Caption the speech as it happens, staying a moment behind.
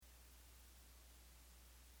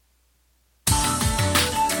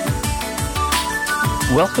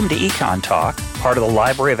Welcome to Econ Talk, part of the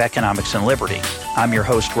Library of Economics and Liberty. I'm your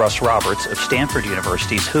host, Russ Roberts of Stanford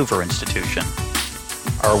University's Hoover Institution.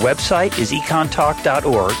 Our website is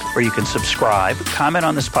econtalk.org, where you can subscribe, comment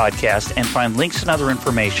on this podcast, and find links and other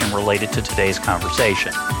information related to today's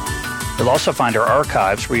conversation. You'll also find our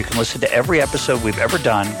archives where you can listen to every episode we've ever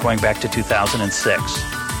done going back to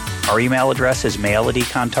 2006. Our email address is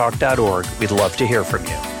mail@econtalk.org. We'd love to hear from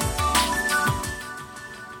you.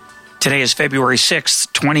 Today is February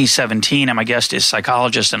 6th, 2017, and my guest is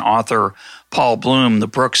psychologist and author Paul Bloom, the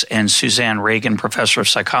Brooks and Suzanne Reagan Professor of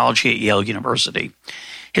Psychology at Yale University.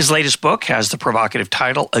 His latest book has the provocative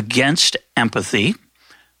title, Against Empathy,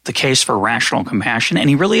 The Case for Rational Compassion, and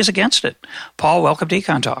he really is against it. Paul, welcome to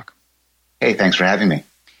Econ Talk. Hey, thanks for having me.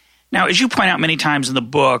 Now, as you point out many times in the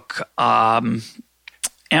book,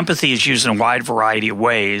 empathy is used in a wide variety of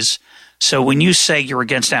ways. So when you say you're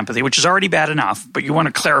against empathy, which is already bad enough, but you want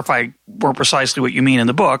to clarify more precisely what you mean in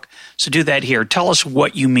the book, so do that here. Tell us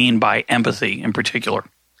what you mean by empathy in particular.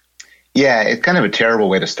 Yeah, it's kind of a terrible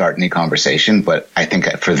way to start any conversation, but I think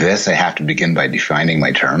for this, I have to begin by defining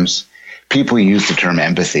my terms. People use the term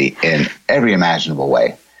empathy in every imaginable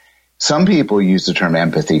way. Some people use the term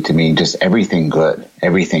empathy to mean just everything good,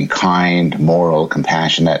 everything kind, moral,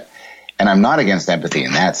 compassionate. And I'm not against empathy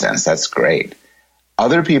in that sense. That's great.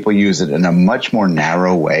 Other people use it in a much more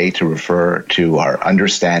narrow way to refer to our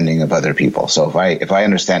understanding of other people. So if I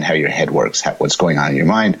understand how your head works, what's going on in your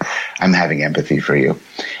mind, I'm having empathy for you.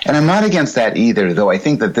 And I'm not against that either, though I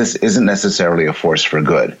think that this isn't necessarily a force for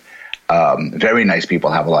good. Very nice people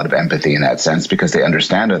have a lot of empathy in that sense because they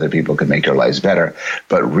understand other people could make their lives better.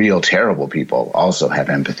 But real terrible people also have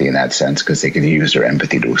empathy in that sense because they could use their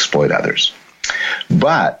empathy to exploit others.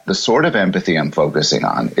 But the sort of empathy I'm focusing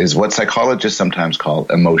on is what psychologists sometimes call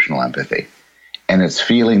emotional empathy. And it's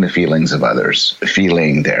feeling the feelings of others,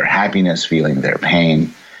 feeling their happiness, feeling their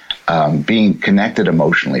pain, being connected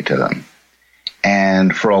emotionally to them.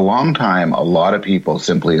 And for a long time, a lot of people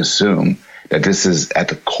simply assume that this is at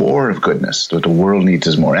the core of goodness, that the world needs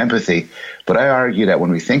is more empathy. But I argue that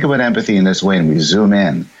when we think about empathy in this way and we zoom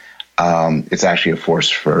in, it's actually a force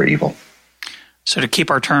for evil. So to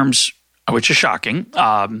keep our terms, which is shocking,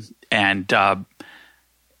 and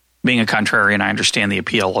being a contrarian, I understand the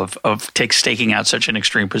appeal of staking out such an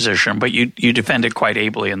extreme position, but you defend it quite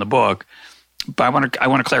ably in the book. But I want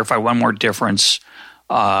to clarify one more difference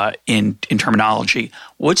in terminology.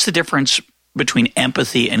 What's the difference between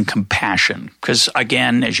empathy and compassion? Because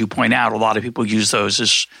again, as you point out, a lot of people use those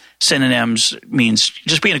as synonyms. It means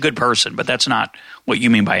just being a good person, but that's not what you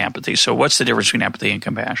mean by empathy. So what's the difference between empathy and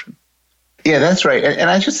compassion? Yeah, that's right. And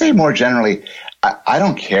I should say more generally, I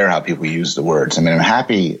don't care how people use the words. I mean, I'm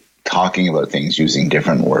happy talking about things using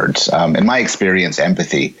different words. In my experience,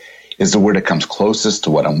 empathy is the word that comes closest to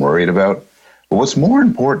what I'm worried about. But what's more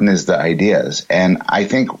important is the ideas. And I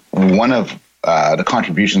think one of the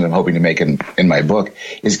contributions I'm hoping to make in my book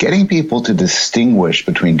is getting people to distinguish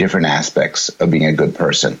between different aspects of being a good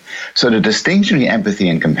person. So the distinction between empathy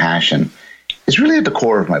and compassion is really at the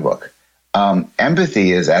core of my book.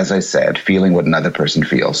 Empathy is, as I said, feeling what another person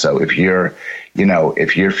feels. So if you're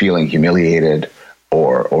feeling humiliated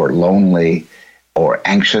or lonely or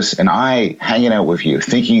anxious, and I, hanging out with you,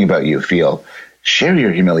 thinking about you, share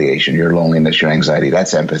your humiliation, your loneliness, your anxiety,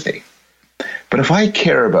 that's empathy. But if I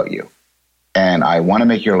care about you and I want to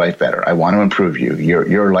make your life better, I want to improve you,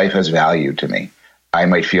 your life has value to me, I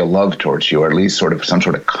might feel love towards you, or at least some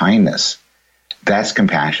sort of kindness, that's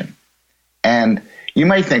compassion. And you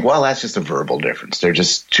might think, well, that's just a verbal difference. They're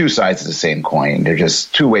just two sides of the same coin. They're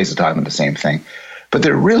just two ways of talking about the same thing. But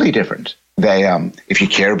they're really different. They, if you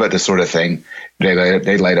care about this sort of thing,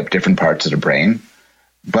 they light up different parts of the brain.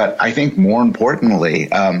 But I think more importantly,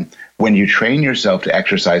 when you train yourself to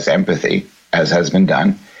exercise empathy, as has been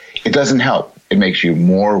done, it doesn't help. It makes you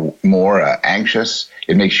more anxious.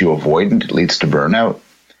 It makes you avoidant. It leads to burnout.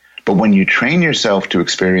 But when you train yourself to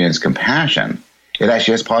experience compassion, it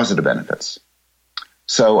actually has positive benefits.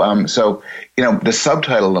 So, the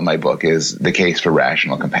subtitle of my book is The Case for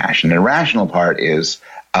Rational Compassion. The rational part is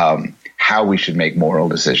how we should make moral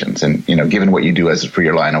decisions. And, given what you do for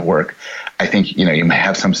your line of work, I think, you may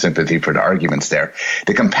have some sympathy for the arguments there.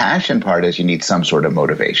 The compassion part is you need some sort of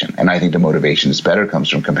motivation. And I think the motivation comes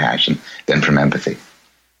from compassion than from empathy.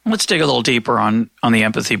 Let's dig a little deeper on the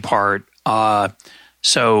empathy part.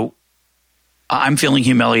 So I'm feeling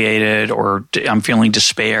humiliated or I'm feeling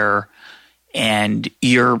despair. And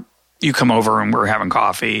you come over and we're having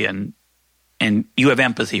coffee and you have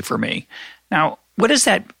empathy for me. Now, what does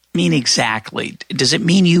that mean exactly? Does it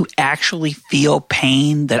mean you actually feel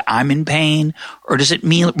pain, that I'm in pain, or does it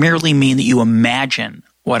merely mean that you imagine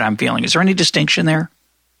what I'm feeling? Is there any distinction there?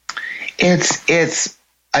 It's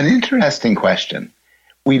an interesting question.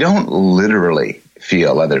 We don't literally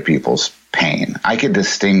feel other people's pain. I could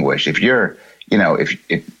distinguish if you're,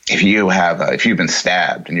 if you've been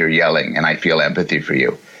stabbed and you're yelling and I feel empathy for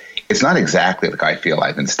you, it's not exactly like I feel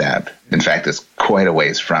I've been stabbed. In fact, it's quite a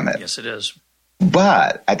ways from it. Yes, it is.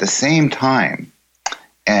 But at the same time,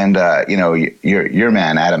 and your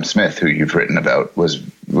man Adam Smith, who you've written about, was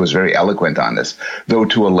very eloquent on this. Though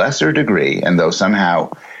to a lesser degree, and though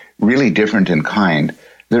somehow really different in kind,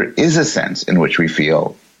 there is a sense in which we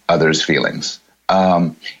feel others' feelings.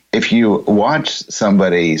 If you watch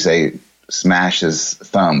somebody, say, smash his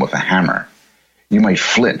thumb with a hammer, you might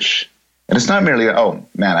flinch. And it's not merely, oh,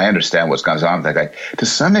 man, I understand what's going on with that guy. To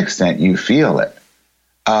some extent, you feel it.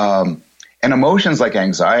 And emotions like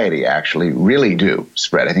anxiety actually really do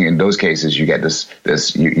spread. I think in those cases, you get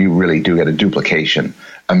you really do get a duplication,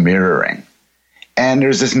 a mirroring. And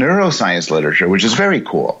there's this neuroscience literature, which is very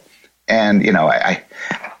cool. And,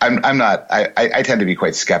 I tend to be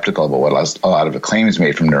quite skeptical about what a lot of the claims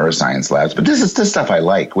made from neuroscience labs. But this stuff I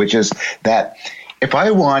like, which is that if I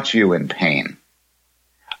watch you in pain,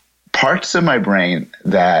 parts of my brain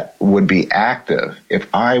that would be active if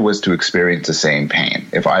I was to experience the same pain,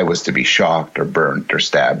 if I was to be shocked or burnt or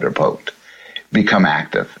stabbed or poked, become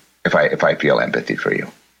active if I feel empathy for you.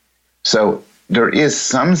 So there is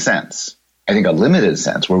some sense, I think a limited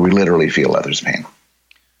sense, where we literally feel others' pain.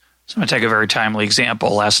 So I'm going to take a very timely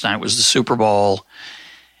example. Last night was the Super Bowl,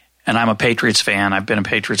 and I'm a Patriots fan. I've been a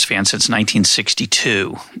Patriots fan since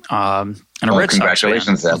 1962. And a Red Sox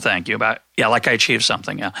fan. Well, thank you. Like I achieved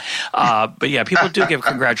something. Yeah, but yeah, people do give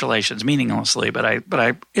congratulations meaninglessly, but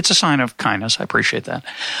it's a sign of kindness. I appreciate that.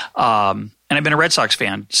 And I've been a Red Sox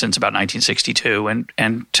fan since about 1962, and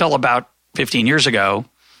until about 15 years ago,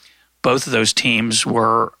 both of those teams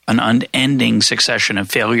were an unending succession of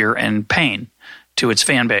failure and pain to its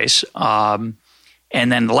fan base. And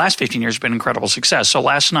then the last 15 years have been incredible success. So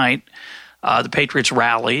last night, the Patriots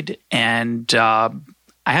rallied, and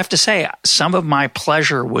I have to say, some of my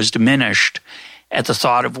pleasure was diminished at the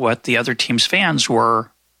thought of what the other team's fans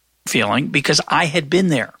were feeling because I had been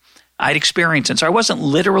there. I'd experienced it. So I wasn't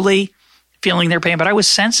literally feeling their pain, but I was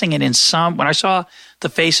sensing it in some – when I saw the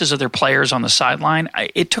faces of their players on the sideline,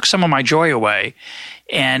 it took some of my joy away.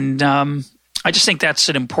 And I just think that's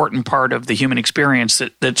an important part of the human experience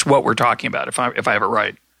that's what we're talking about, if I have it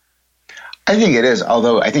right. I think it is,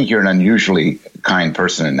 although I think you're an unusually kind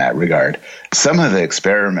person in that regard. Some of the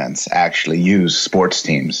experiments actually use sports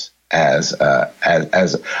teams as a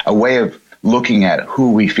way of looking at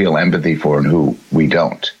who we feel empathy for and who we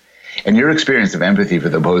don't. And your experience of empathy for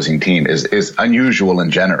the opposing team is unusual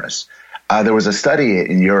and generous. There was a study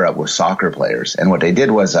in Europe with soccer players, and what they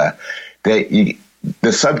did was the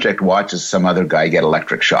subject watches some other guy get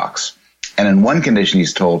electric shocks. And in one condition,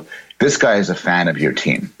 he's told, this guy is a fan of your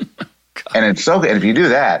team. And if you do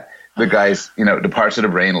that, the guy's, the parts of the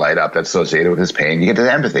brain light up that's associated with his pain. You get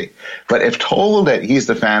the empathy. But if told that he's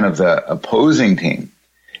the fan of the opposing team,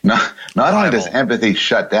 not only does empathy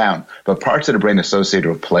shut down, but parts of the brain associated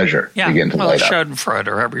with pleasure begin to light up. Schadenfreude,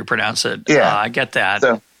 or however you pronounce it. Yeah. I get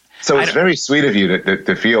that. So it's very sweet of you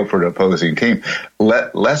to feel for the opposing team.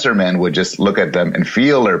 Lesser men would just look at them and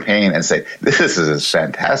feel their pain and say, this is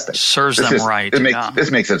fantastic. Serves them right.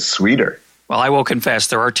 This makes it sweeter. Well, I will confess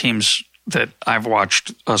there are teams that I've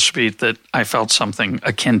watched us beat that I felt something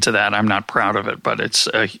akin to that. I'm not proud of it, but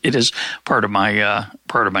it is part of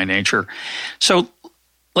my nature. So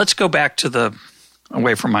let's go back to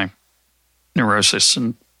away from my neurosis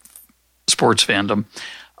and sports fandom.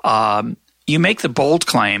 You make the bold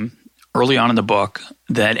claim early on in the book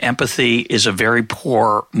that empathy is a very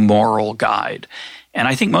poor moral guide. And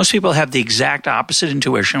I think most people have the exact opposite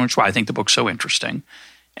intuition, which is why I think the book's so interesting.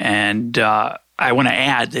 And I want to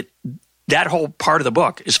add that whole part of the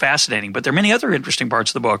book is fascinating, but there are many other interesting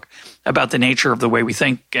parts of the book about the nature of the way we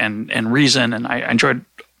think and reason, and I enjoyed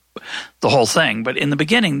the whole thing. But in the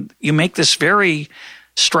beginning, you make this very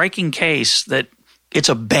striking case that it's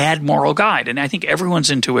a bad moral guide, and I think everyone's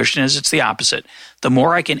intuition is it's the opposite. The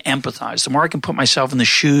more I can empathize, the more I can put myself in the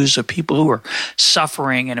shoes of people who are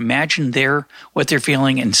suffering and imagine what they're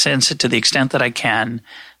feeling and sense it to the extent that I can,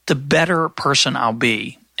 the better person I'll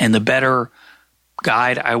be and the better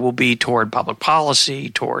guide I will be toward public policy,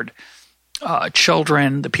 toward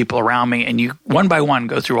children, the people around me, and you one by one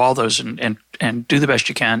go through all those and do the best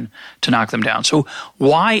you can to knock them down. So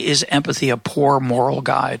why is empathy a poor moral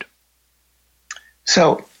guide?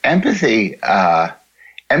 So empathy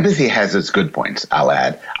has its good points, I'll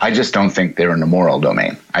add. I just don't think they're in the moral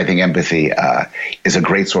domain. I think empathy is a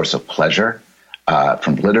great source of pleasure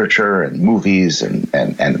from literature and movies and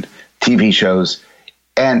TV shows.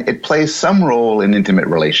 And it plays some role in intimate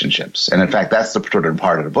relationships. And in fact, that's the sort of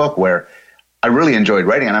part of the book where I really enjoyed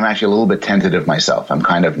writing, and I'm actually a little bit tentative myself. I'm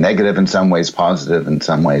kind of negative in some ways, positive in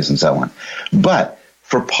some ways, and so on. But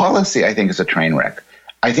for policy, I think it's a train wreck.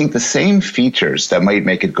 I think the same features that might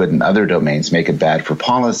make it good in other domains make it bad for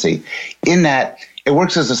policy, in that it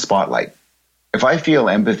works as a spotlight. If I feel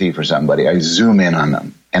empathy for somebody, I zoom in on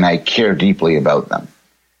them, and I care deeply about them.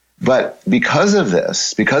 But because of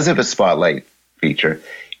this, because of its spotlight feature,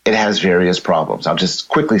 it has various problems. I'll just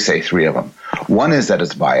quickly say three of them. One is that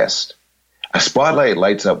it's biased. A spotlight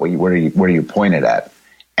lights up where you point it at.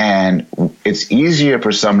 And it's easier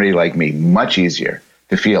for somebody like me, much easier,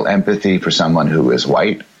 to feel empathy for someone who is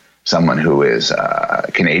white, someone who is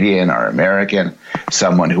Canadian or American,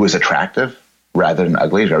 someone who is attractive rather than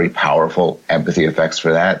ugly, very powerful empathy effects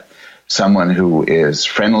for that, someone who is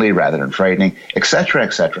friendly rather than frightening, et cetera,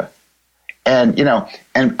 et cetera. And,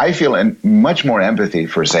 and I feel much more empathy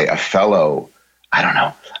for, say, a fellow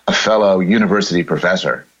university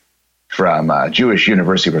professor from a Jewish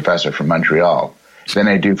university professor from Montreal than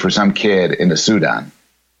I do for some kid in the Sudan.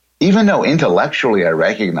 Even though intellectually I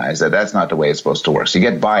recognize that that's not the way it's supposed to work. So you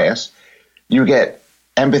get bias, you get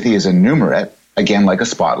empathy as a numerate, again, like a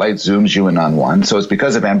spotlight, zooms you in on one. So it's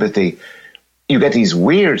because of empathy, you get these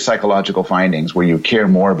weird psychological findings where you care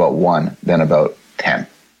more about one than about 10.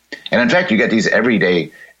 And in fact, you get these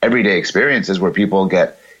everyday experiences where people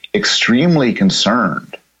get extremely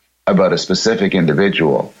concerned about a specific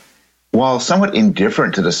individual while somewhat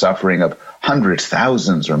indifferent to the suffering of hundreds,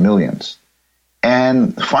 thousands, or millions.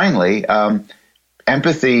 And finally,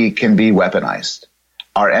 empathy can be weaponized.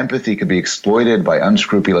 Our empathy can be exploited by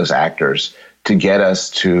unscrupulous actors to get us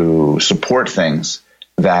to support things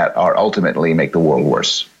that are ultimately make the world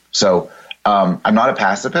worse. So I'm not a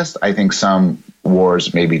pacifist. I think some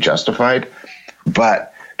wars may be justified,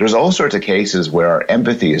 but there's all sorts of cases where our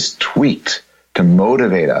empathy is tweaked to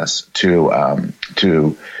motivate us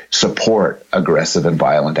to support aggressive and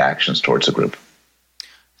violent actions towards a group.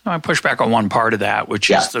 I push back on one part of that, which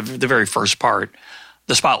is the very first part,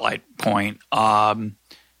 the spotlight point.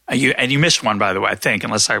 You missed one, by the way, I think,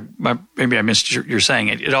 unless maybe I missed your saying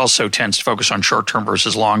it. It also tends to focus on short-term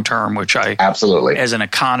versus long-term, which I absolutely, as an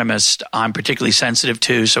economist, I'm particularly sensitive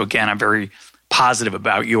to. So again, I'm very positive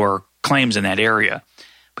about your claims in that area.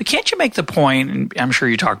 But can't you make the point, and I'm sure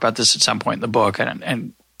you talk about this at some point in the book,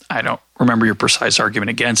 and I don't remember your precise argument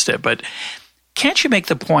against it, but can't you make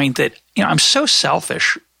the point that, I'm so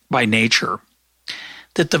selfish by nature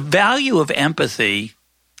that the value of empathy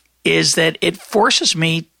is that it forces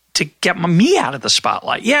me to get me out of the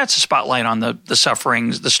spotlight. Yeah, it's a spotlight on the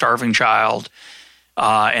sufferings, the starving child,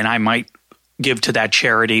 and I might give to that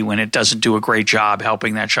charity when it doesn't do a great job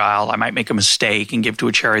helping that child. I might make a mistake and give to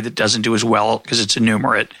a charity that doesn't do as well because it's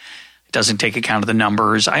enumerate. It doesn't take account of the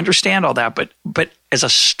numbers. I understand all that, but as a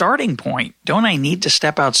starting point, don't I need to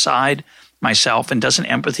step outside myself, and doesn't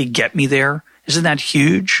empathy get me there? Isn't that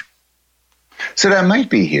huge? So that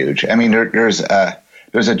might be huge. I mean, there's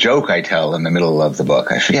a joke I tell in the middle of the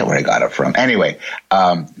book. I forget where I got it from. Anyway,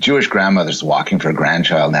 Jewish grandmother's walking her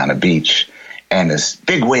grandchild down a beach, and this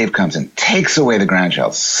big wave comes and takes away the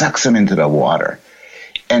grandchild, sucks him into the water.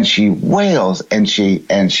 And she wails, and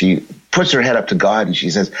she puts her head up to God, and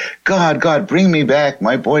she says, God, bring me back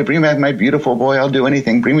my boy. Bring back my beautiful boy. I'll do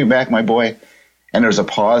anything. Bring me back my boy. And there's a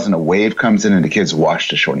pause, and a wave comes in, and the kid's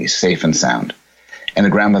washed ashore, and he's safe and sound. And the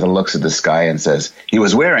grandmother looks at the sky and says, he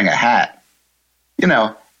was wearing a hat. And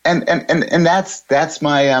that's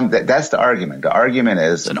my that's the argument. The argument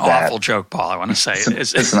is it's an awful joke, Paul. I want to say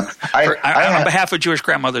on behalf of Jewish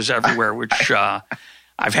grandmothers everywhere, which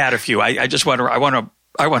I've had a few. I just want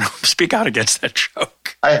to speak out against that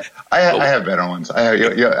joke. I have better ones.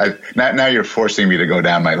 Now you're forcing me to go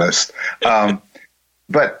down my list.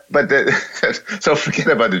 So forget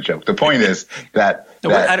about the joke. The point is that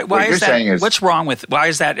what you're saying is, what's wrong with, why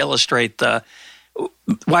does that illustrate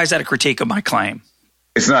why is that a critique of my claim?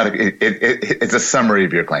 It's not. It's a summary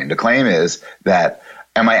of your claim. The claim is that,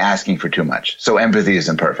 am I asking for too much? So empathy is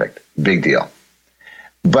imperfect. Big deal.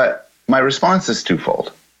 But my response is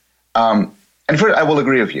twofold. And first, I will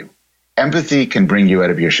agree with you. Empathy can bring you out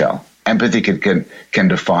of your shell. Empathy can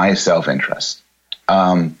defy self-interest.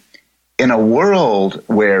 In a world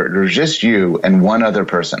where there's just you and one other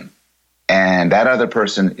person, and that other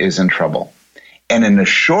person is in trouble, and in the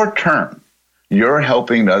short term, you're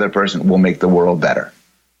helping the other person will make the world better.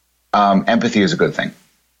 Empathy is a good thing.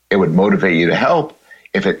 It would motivate you to help.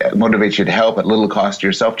 If it motivates you to help at little cost to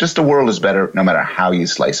yourself, just the world is better no matter how you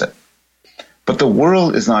slice it. But the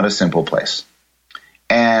world is not a simple place.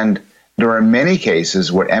 And there are many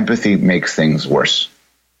cases where empathy makes things worse.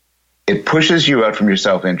 It pushes you out from your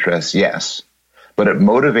self-interest, yes, but it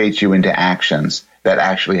motivates you into actions that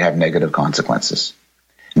actually have negative consequences.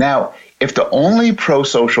 Now, if the only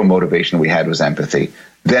pro-social motivation we had was empathy,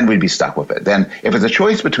 then we'd be stuck with it. Then if it's a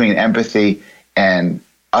choice between empathy and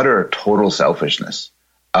utter total selfishness,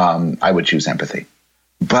 I would choose empathy.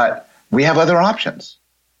 But we have other options.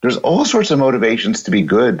 There's all sorts of motivations to be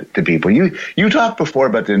good to people. You talked before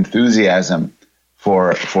about the enthusiasm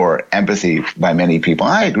for empathy by many people.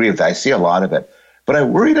 I agree with that. I see a lot of it. But I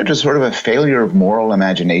worry that there's sort of a failure of moral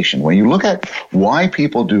imagination. When you look at why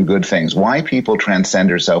people do good things, why people transcend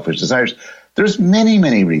their selfish desires, there's many,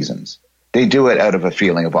 many reasons. They do it out of a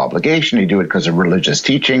feeling of obligation. They do it because of religious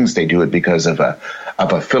teachings. They do it because of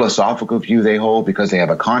a philosophical view they hold, because they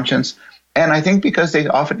have a conscience. And I think because they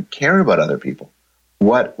often care about other people,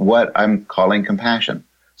 what I'm calling compassion.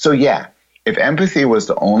 So yeah, if empathy was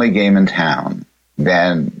the only game in town,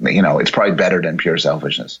 then, it's probably better than pure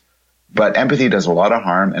selfishness. But empathy does a lot of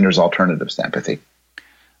harm, and there's alternatives to empathy.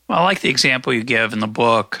 Well, I like the example you give in the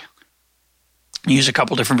book. You use a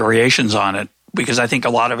couple different variations on it, because I think a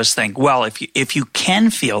lot of us think, well, if you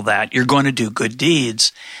can feel that, you're going to do good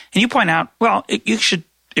deeds. And you point out, well, you should,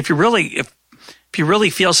 if you really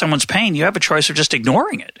feel someone's pain, you have a choice of just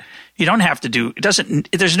ignoring it. You don't have to do,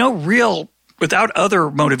 there's no real, without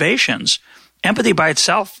other motivations, empathy by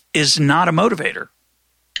itself is not a motivator.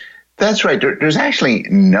 That's right. There's actually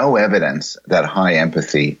no evidence that high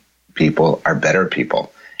empathy people are better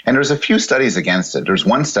people. And there's a few studies against it. There's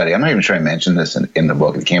one study, I'm not even sure I mentioned this in the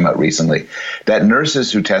book, it came out recently, that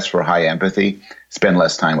nurses who test for high empathy spend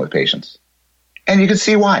less time with patients. And you can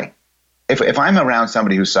see why. If I'm around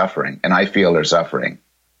somebody who's suffering and I feel they're suffering,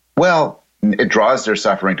 well, it draws their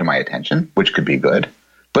suffering to my attention, which could be good,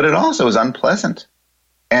 but it also is unpleasant.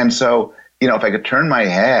 And so, if I could turn my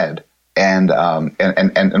head and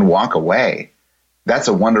walk away, that's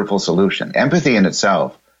a wonderful solution. Empathy in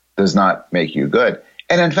itself does not make you good.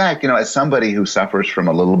 And in fact, as somebody who suffers from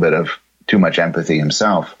a little bit of too much empathy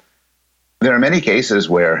himself, there are many cases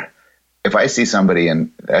where if I see somebody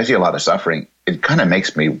and I see a lot of suffering, it kind of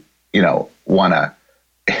makes me, want to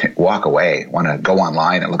walk away, want to go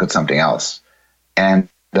online and look at something else. And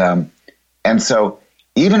so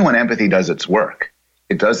even when empathy does its work,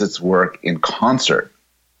 it does its work in concert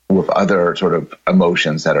with other sort of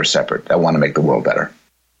emotions that are separate, that want to make the world better.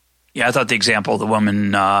 Yeah, I thought the example of the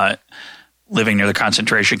woman living near the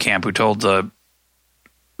concentration camp who told the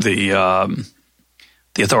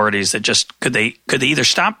authorities that just could they either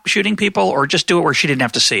stop shooting people or just do it where she didn't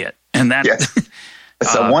have to see it. And that yes.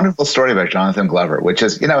 It's a wonderful story about Jonathan Glover, which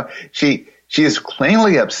is, she is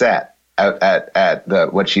plainly upset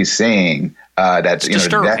at what she's seeing. That's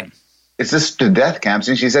disturbing. It's just the death camps,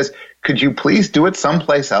 and she says, "Could you please do it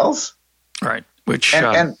someplace else?" Right. Which I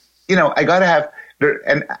got to have,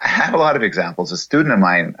 and I have a lot of examples. A student of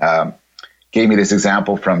mine gave me this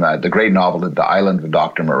example from the great novel The Island of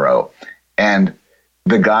Dr. Moreau, and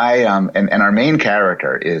the guy and our main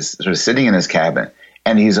character is sort of sitting in his cabin,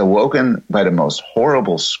 and he's awoken by the most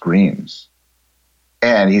horrible screams,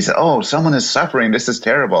 and he said, "Oh, someone is suffering. This is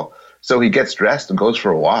terrible." So he gets dressed and goes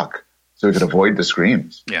for a walk so he could avoid the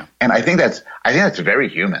screams. Yeah. And I think that's very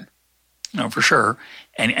human. No, for sure.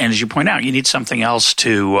 And as you point out, you need something else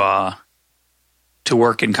to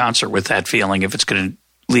work in concert with that feeling if it's going to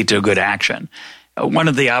lead to a good action. One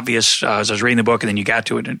of the obvious, as I was reading the book and then you got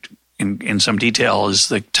to it in some detail, is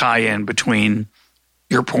the tie-in between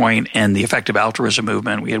your point and the effective altruism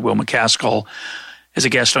movement. We had Will MacAskill as a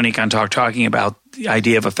guest on Econ Talk talking about the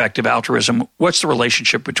idea of effective altruism. What's the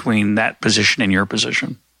relationship between that position and your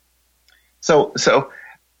position? So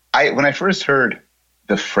when I first heard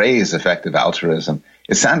the phrase effective altruism,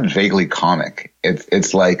 it sounded vaguely comic.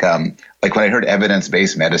 It's like when I heard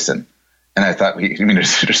evidence-based medicine, and I thought, there's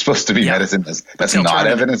supposed to be medicine that's not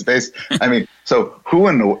evidence-based. So who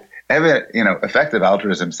in the effective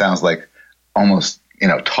altruism sounds like almost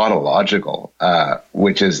tautological,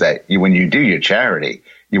 which is that when you do your charity,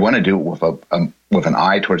 you want to do it with an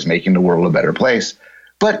eye towards making the world a better place.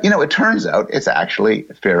 But it turns out it's actually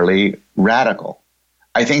fairly radical.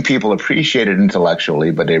 I think people appreciate it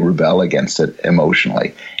intellectually, but they rebel against it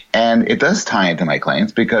emotionally. And it does tie into my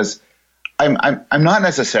claims because I'm not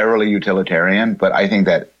necessarily utilitarian, but I think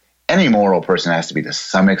that any moral person has to be to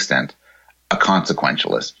some extent a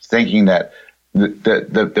consequentialist, thinking that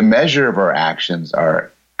the measure of our actions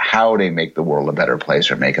are how they make the world a better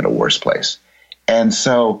place or make it a worse place. And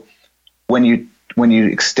so when you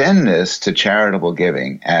extend this to charitable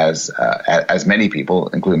giving, as many people,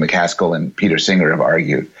 including MacAskill and Peter Singer, have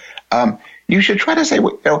argued, you should try to say,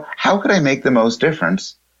 how could I make the most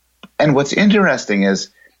difference? And what's interesting is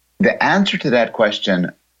the answer to that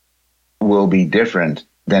question will be different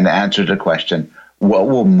than the answer to the question, what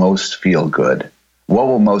will most feel good? What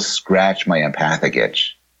will most scratch my empathic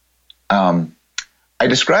itch? I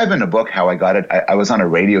describe in the book how I got it. I was on a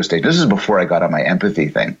radio station. This is before I got on my empathy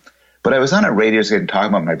thing. But I was on a radio station talking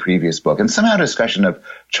about my previous book, and somehow a discussion of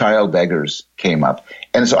child beggars came up.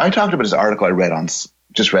 And so I talked about this article I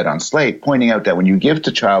just read on Slate, pointing out that when you give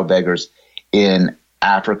to child beggars in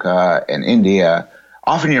Africa and India,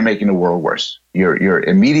 often you're making the world worse. You're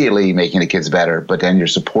immediately making the kids better, but then you're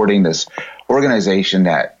supporting this organization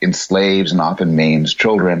that enslaves and often maims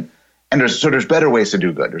children. And there's better ways to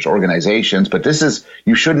do good. There's organizations, but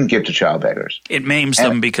you shouldn't give to child beggars. It maims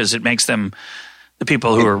them because it makes them, the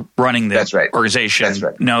people who are running the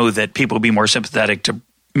organization know that people will be more sympathetic to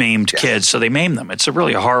maimed kids, so they maim them. It's a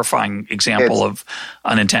horrifying example of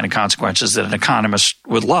unintended consequences that an economist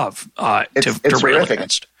would love to rail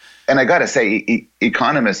against. And I got to say,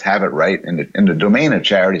 economists have it right in the domain of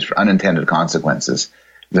charities for unintended consequences.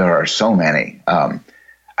 There are so many.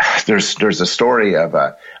 There's a story of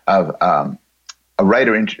a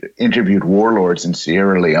writer interviewed warlords in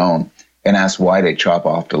Sierra Leone and asked why they chop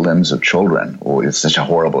off the limbs of children. Oh, it's such a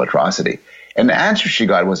horrible atrocity. And the answer she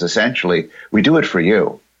got was essentially, we do it for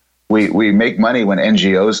you. We make money when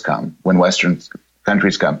NGOs come, when Western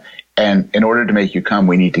countries come. And in order to make you come,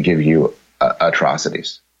 we need to give you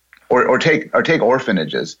atrocities. Or take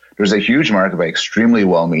orphanages. There's a huge market by extremely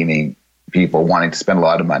well-meaning people wanting to spend a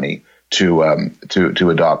lot of money to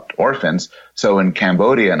adopt orphans. So in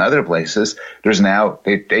Cambodia and other places, there's now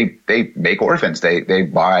they make orphans. They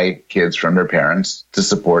buy kids from their parents to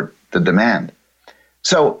support the demand.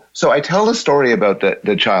 So I tell the story about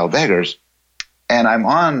the child beggars, and I'm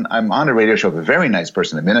on a radio show with a very nice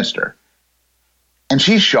person, a minister, and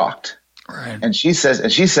she's shocked. Right. And she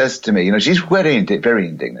says to me, she's very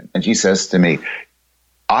indignant, and she says to me,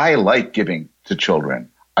 I like giving to children.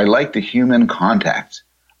 I like the human contact.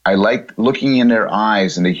 I like looking in their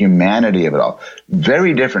eyes and the humanity of it all.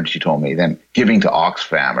 Very different, she told me, than giving to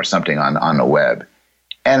Oxfam or something on the web.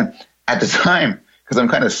 And at the time, because I'm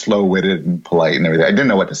kind of slow-witted and polite and everything, I didn't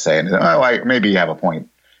know what to say. And I said, maybe you have a point.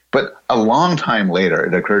 But a long time later,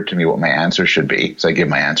 it occurred to me what my answer should be. So I give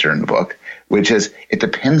my answer in the book, which is, it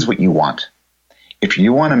depends what you want. If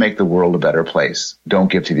you want to make the world a better place,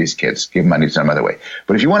 don't give to these kids. Give money some other way.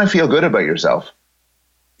 But if you want to feel good about yourself,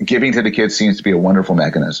 giving to the kids seems to be a wonderful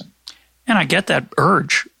mechanism. And I get that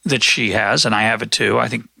urge that she has, and I have it too. I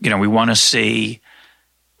think, we want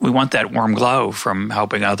that warm glow from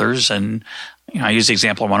helping others. And, I use the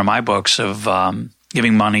example in one of my books of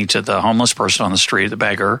giving money to the homeless person on the street, the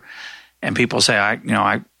beggar. And people say,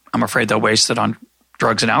 I'm afraid they'll waste it on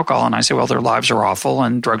drugs and alcohol. And I say, well, their lives are awful,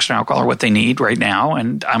 and drugs and alcohol are what they need right now.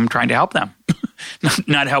 And I'm trying to help them,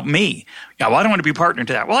 not help me. Yeah, well, I don't want to be partner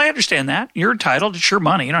to that. Well, I understand that. You're entitled. It's your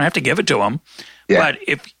money. You don't have to give it to them. Yeah. But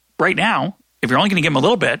if you're only going to give them a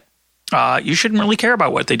little bit, you shouldn't really care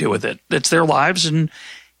about what they do with it. It's their lives, and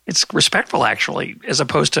it's respectful, actually, as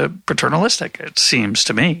opposed to paternalistic, it seems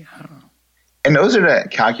to me. I don't know. And those are the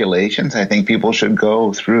calculations I think people should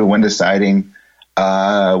go through when deciding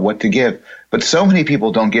what to give. But so many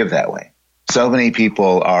people don't give that way. So many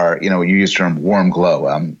people are, you use the term warm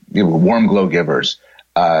glow, warm glow givers.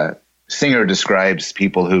 Singer describes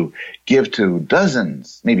people who give to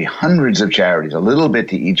dozens, maybe hundreds of charities, a little bit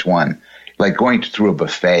to each one, like going through a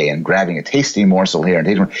buffet and grabbing a tasty morsel here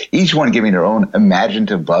and each one giving their own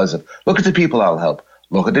imaginative buzz of, look at the people I'll help.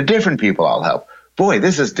 Look at the different people I'll help. Boy,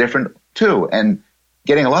 this is different too. And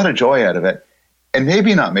getting a lot of joy out of it, and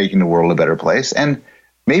maybe not making the world a better place, and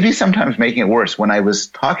maybe sometimes making it worse. When I was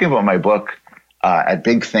talking about my book at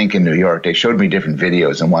Big Think in New York, they showed me different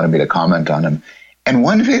videos and wanted me to comment on them. And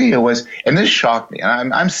one video was, and this shocked me,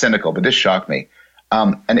 and I'm cynical, but this shocked me.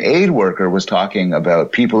 An aid worker was talking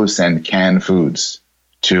about people who send canned foods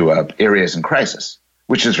to areas in crisis,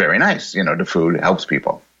 which is very nice. The food helps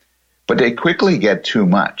people. But they quickly get too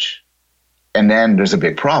much. And then there's a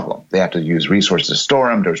big problem. They have to use resources to store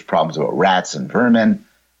them. There's problems about rats and vermin.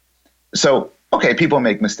 So, okay, people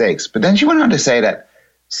make mistakes. But then she went on to say that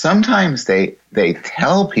sometimes they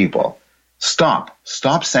tell people, stop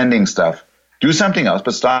sending stuff. Do something else,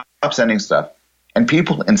 but stop sending stuff. And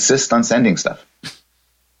people insist on sending stuff.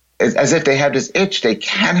 As if they have this itch they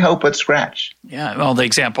can't help but scratch. Yeah, well, the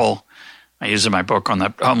example I use in my book on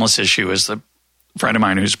the homeless issue is the friend of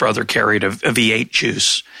mine whose brother carried a V8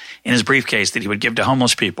 juice in his briefcase that he would give to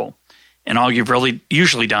homeless people. And all you've really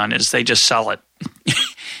usually done is they just sell it.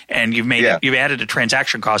 And you've added a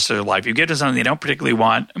transaction cost to their life. You give to something they don't particularly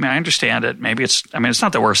want. I mean, I understand it. Maybe it's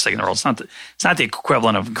not the worst thing in the world. It's not the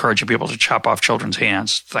equivalent of encouraging people to chop off children's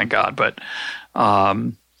hands, thank God. But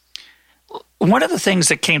one of the things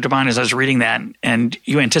that came to mind as I was reading that, and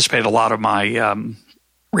you anticipated a lot of my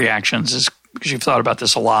reactions, is because you've thought about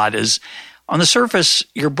this a lot, is on the surface,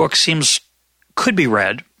 your book could be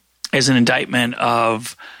read as an indictment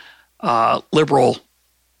of liberal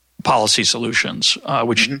policy solutions,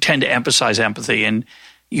 which tend to emphasize empathy. And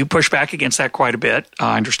you push back against that quite a bit.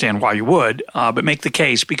 I understand why you would, but make the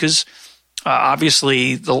case because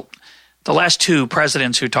obviously the last two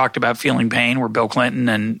presidents who talked about feeling pain were Bill Clinton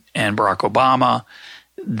and Barack Obama.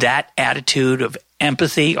 That attitude of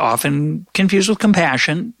empathy, often confused with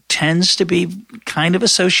compassion, tends to be kind of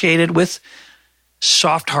associated with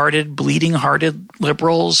soft-hearted, bleeding-hearted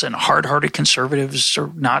liberals, and hard-hearted conservatives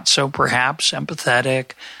are not so perhaps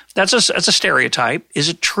empathetic. That's a stereotype. Is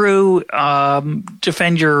it true?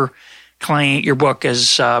 Defend your book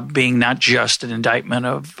as being not just an indictment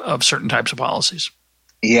of certain types of policies.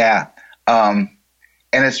 Yeah. And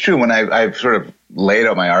it's true. When I've sort of laid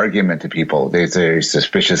out my argument to people, they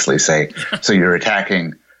suspiciously say, so you're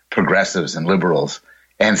attacking progressives and liberals.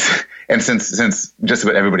 And since just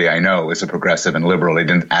about everybody I know is a progressive and liberal, they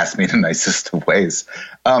didn't ask me in the nicest of ways.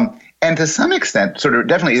 And to some extent, sort of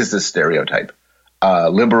definitely is this stereotype.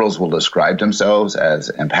 Liberals will describe themselves as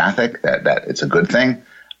empathic, that it's a good thing.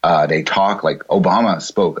 They talk like Obama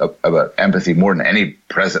spoke about empathy more than any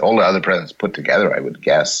president, all the other presidents put together, I would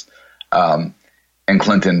guess. And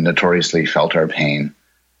Clinton notoriously felt our pain.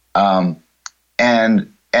 And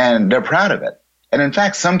they're proud of it. And in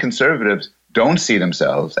fact, some conservatives don't see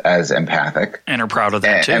themselves as empathic. And are proud of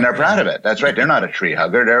that too. And they're proud of it. That's right. They're not a tree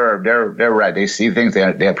hugger. They're right. They see things.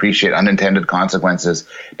 They appreciate unintended consequences.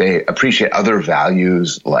 They appreciate other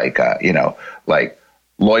values like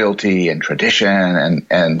loyalty and tradition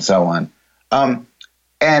and so on.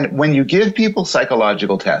 And when you give people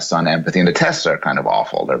psychological tests on empathy, and the tests are kind of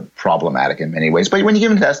awful, they're problematic in many ways, but when you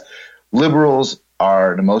give them tests, liberals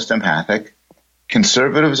are the most empathic,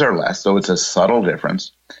 conservatives are less, so it's a subtle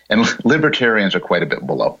difference, and libertarians are quite a bit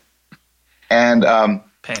below. And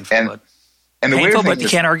painful, but you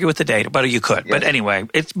can't argue with the data, but you could. Yes. But anyway,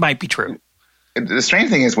 it might be true. The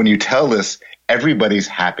strange thing is when you tell this, everybody's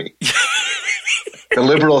happy. The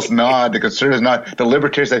liberals nod, the conservatives nod, the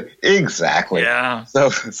libertarians say, exactly. Yeah. So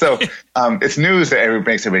it's news that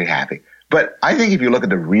makes everybody happy. But I think if you look at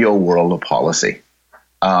the real world of policy,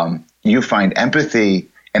 you find empathy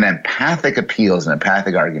and empathic appeals and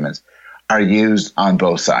empathic arguments are used on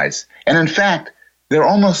both sides. And in fact, they're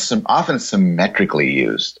almost often symmetrically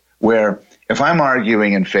used, where if I'm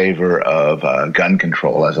arguing in favor of gun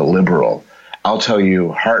control as a liberal, I'll tell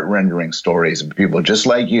you heart-rending stories of people just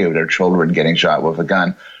like you, their children getting shot with a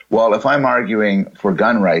gun. Well, if I'm arguing for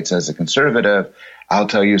gun rights as a conservative, I'll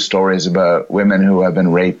tell you stories about women who have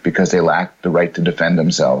been raped because they lack the right to defend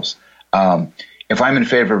themselves. If I'm in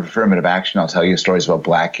favor of affirmative action, I'll tell you stories about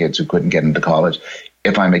black kids who couldn't get into college.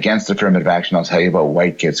 If I'm against affirmative action, I'll tell you about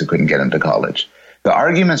white kids who couldn't get into college. The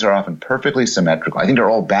arguments are often perfectly symmetrical. I think they're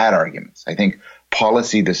all bad arguments. I think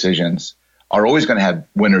policy decisions are always going to have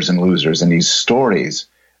winners and losers, and these stories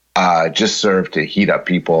just serve to heat up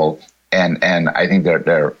people, and I think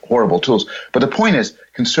they're horrible tools. But the point is,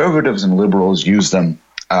 conservatives and liberals use them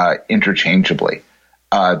interchangeably.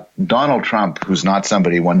 Donald Trump, who's not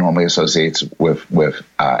somebody one normally associates with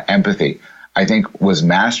empathy, I think was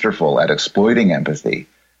masterful at exploiting empathy,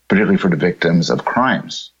 particularly for the victims of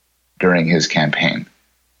crimes during his campaign.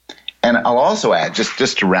 And I'll also add,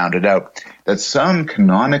 just to round it out, that some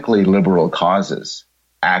canonically liberal causes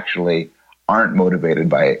actually aren't motivated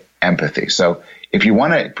by empathy. So if you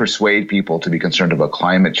want to persuade people to be concerned about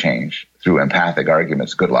climate change through empathic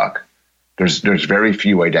arguments, good luck. There's very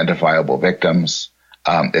few identifiable victims.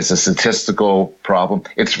 It's a statistical problem.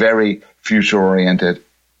 It's very future-oriented.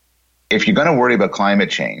 If you're going to worry about climate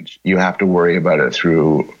change, you have to worry about it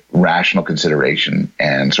through rational consideration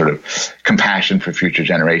and sort of compassion for future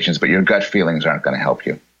generations, but your gut feelings aren't going to help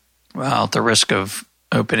you. Well, at the risk of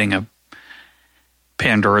opening a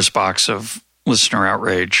Pandora's box of listener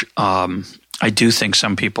outrage, I do think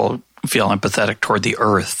some people feel empathetic toward the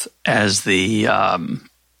earth as the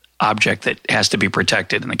object that has to be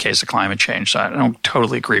protected in the case of climate change. So I don't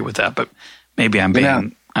totally agree with that, but maybe I'm being, I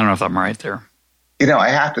don't know if I'm right there. I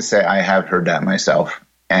have to say I have heard that myself,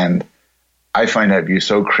 and I find that view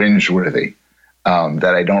so cringeworthy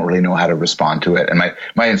that I don't really know how to respond to it. And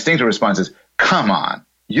my instinctive response is, come on,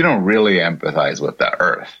 you don't really empathize with the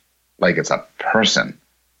earth like it's a person.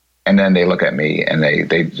 And then they look at me and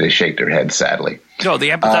they shake their head sadly. No, they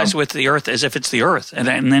empathize with the earth as if it's the earth. And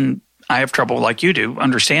then I have trouble, like you do,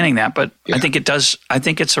 understanding that. But yeah. I think it does. I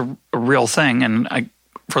think it's a real thing. And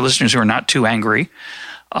for listeners who are not too angry,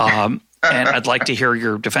 and I'd like to hear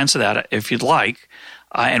your defense of that if you'd like.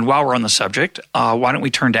 And while we're on the subject, why don't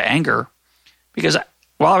we turn to anger? Because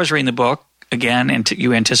while I was reading the book, again, and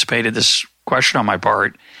you anticipated this question on my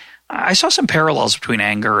part, I saw some parallels between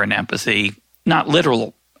anger and empathy, not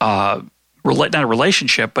literal, not a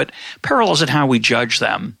relationship, but parallels in how we judge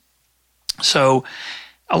them. So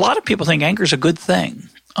a lot of people think anger is a good thing.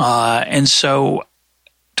 And so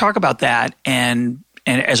talk about that and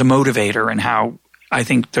as a motivator and how I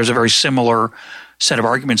think there's a very similar set of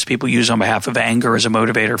arguments people use on behalf of anger as a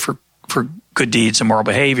motivator for good deeds and moral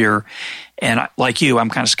behavior. And like you, I'm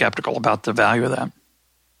kind of skeptical about the value of that.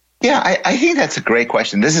 Yeah, I think that's a great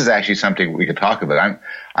question. This is actually something we could talk about.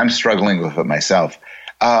 I'm struggling with it myself.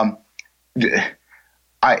 In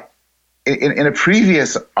a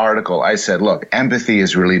previous article, I said, look, empathy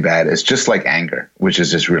is really bad. It's just like anger, which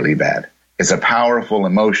is just really bad. It's a powerful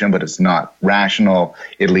emotion, but it's not rational.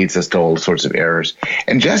 It leads us to all sorts of errors.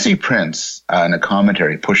 And Jesse Prince, in a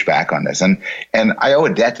commentary, pushed back on this. And I owe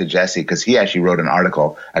a debt to Jesse because he actually wrote an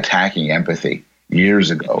article attacking empathy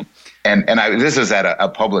years ago. And this was at a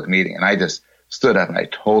public meeting, and I just stood up and I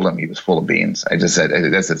told him he was full of beans. I just said,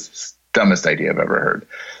 that's the dumbest idea I've ever heard.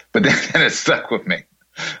 But then it stuck with me.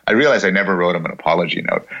 I realized I never wrote him an apology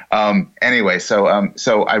note. Anyway, so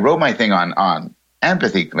I wrote my thing on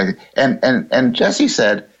empathy, and Jesse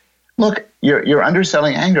said, "Look, you're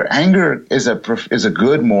underselling anger. Anger is a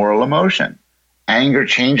good moral emotion. Anger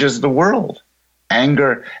changes the world.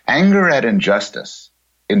 Anger at injustice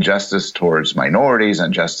towards minorities,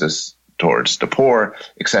 injustice towards the poor,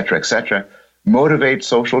 etc., motivates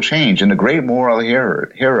social change. And the great moral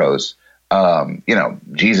heroes,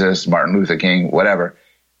 Jesus, Martin Luther King, whatever,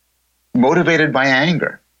 motivated by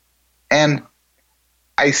anger. And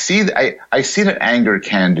I see that anger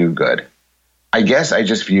can do good. I guess I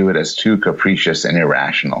just view it as too capricious and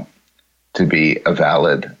irrational to be a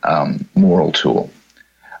valid moral tool.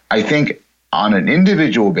 I think on an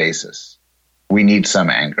individual basis, we need some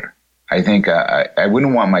anger. I think I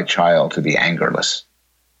wouldn't want my child to be angerless.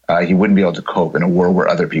 He wouldn't be able to cope in a world where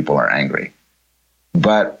other people are angry.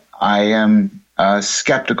 But I am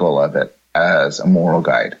skeptical of it as a moral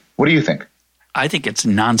guide. What do you think? I think it's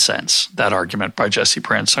nonsense, that argument by Jesse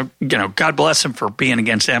Prince. God bless him for being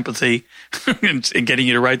against empathy and getting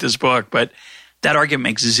you to write this book, but that argument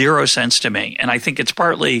makes zero sense to me. And I think it's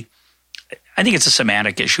a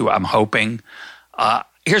semantic issue, I'm hoping.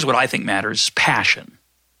 Here's what I think matters: passion.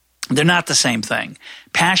 They're not the same thing.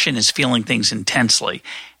 Passion is feeling things intensely.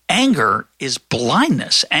 Anger is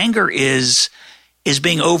blindness. Anger is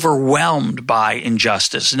being overwhelmed by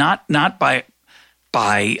injustice, not by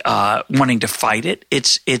wanting to fight it.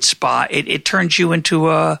 It turns you into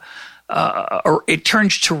or it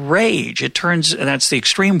turns to rage. That's the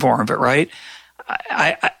extreme form of it, right?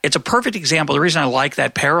 It's a perfect example. The reason I like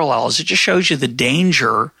that parallel is it just shows you the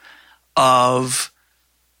danger of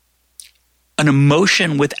an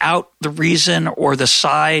emotion without the reason or the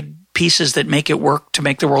side pieces that make it work to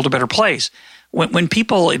make the world a better place. When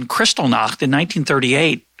people in Kristallnacht in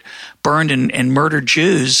 1938 burned and murdered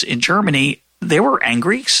Jews in Germany, they were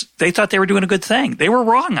angry. They thought they were doing a good thing. They were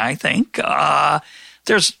wrong, I think.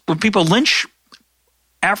 When people lynch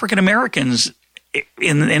African Americans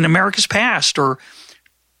in America's past, or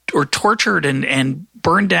tortured and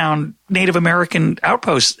burned down Native American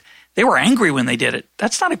outposts, they were angry when they did it.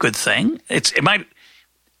 That's not a good thing. It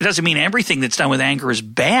doesn't mean everything that's done with anger is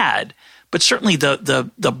bad, but certainly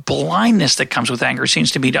the blindness that comes with anger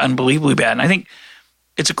seems to be unbelievably bad. And I think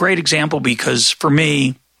it's a great example because for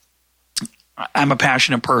me, I'm a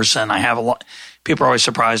passionate person. I have a lot. People are always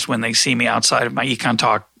surprised when they see me outside of my Econ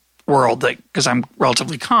Talk world because I'm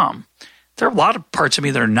relatively calm. There are a lot of parts of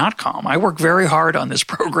me that are not calm. I work very hard on this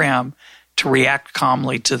program to react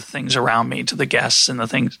calmly to the things around me, to the guests and the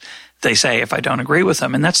things they say if I don't agree with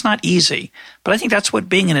them. And that's not easy. But I think that's what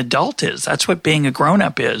being an adult is. That's what being a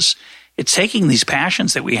grown-up is. It's taking these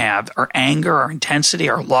passions that we have, our anger, our intensity,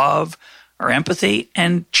 our love, our empathy,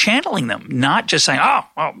 and channeling them, not just saying, oh,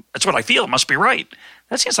 well, that's what I feel. It must be right.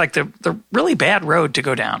 That seems like the really bad road to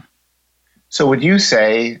go down. So would you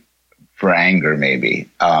say for anger maybe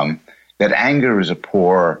that anger is a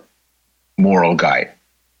poor moral guide?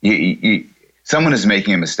 Someone is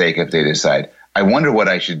making a mistake if they decide, I wonder what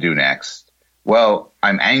I should do next. Well,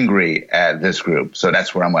 I'm angry at this group, so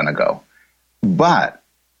that's where I'm going to go. But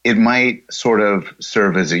it might sort of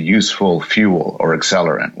serve as a useful fuel or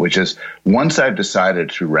accelerant, which is once I've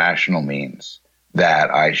decided through rational means that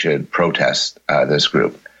I should protest this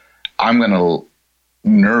group, I'm going to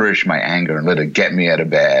nourish my anger and let it get me out of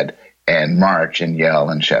bed and march and yell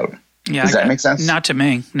and shout. Yeah, Does that make sense? Not to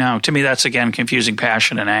me. No, to me that's, again, confusing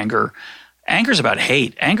passion and anger. Anger is about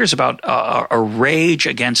hate. Anger is about a rage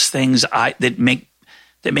against things that make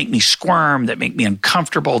that make me squirm, that make me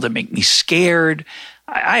uncomfortable, that make me scared.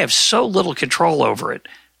 I have so little control over it.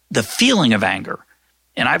 The feeling of anger.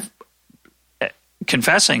 And I've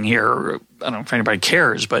confessing here, I don't know if anybody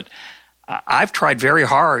cares, but I've tried very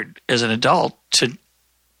hard as an adult to,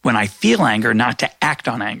 when I feel anger, not to act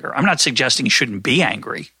on anger. I'm not suggesting you shouldn't be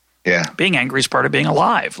angry. Yeah. Being angry is part of being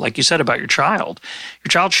alive. Like you said about your child. Your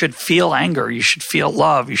child should feel anger. You should feel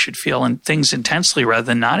love. You should feel things intensely rather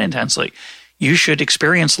than not intensely. You should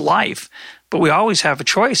experience life. But we always have a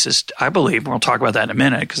choice, I believe, and we'll talk about that in a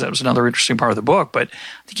minute because that was another interesting part of the book, but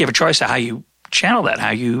I think you have a choice of how you channel that,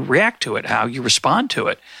 how you react to it, how you respond to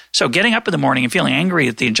it. So getting up in the morning and feeling angry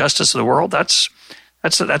at the injustice of the world, that's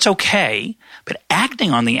okay. But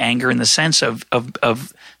acting on the anger in the sense of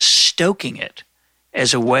stoking it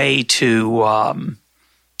as a way to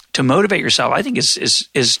motivate yourself, I think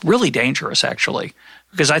is really dangerous, actually,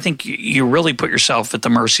 because I think you really put yourself at the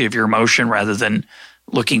mercy of your emotion rather than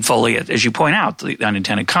looking fully at, as you point out, the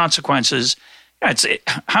unintended consequences.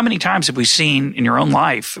 How many times have we seen in your own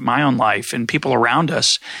life, my own life, and people around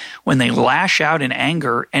us when they lash out in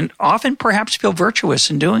anger and often perhaps feel virtuous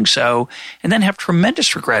in doing so and then have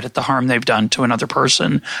tremendous regret at the harm they've done to another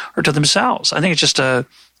person or to themselves? I think it's just and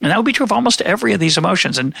that would be true of almost every of these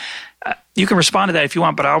emotions. And you can respond to that if you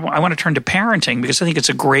want, but I want to turn to parenting because I think it's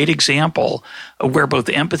a great example of where both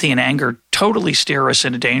empathy and anger totally steer us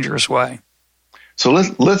in a dangerous way. So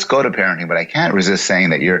let's go to parenting, but I can't resist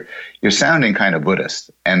saying that you're sounding kind of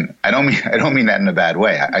Buddhist, and I don't mean that in a bad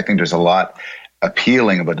way. I think there's a lot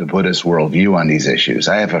appealing about the Buddhist worldview on these issues.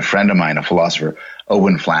 I have a friend of mine, a philosopher,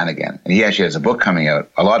 Owen Flanagan, and he actually has a book coming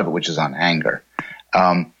out, a lot of it which is on anger,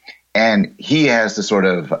 and he has the sort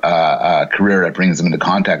of career that brings him into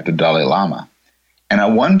contact with the Dalai Lama. And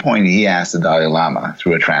at one point, he asked the Dalai Lama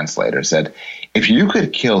through a translator, said, "If you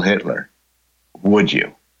could kill Hitler, would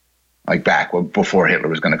you?" Like before Hitler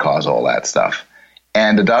was going to cause all that stuff.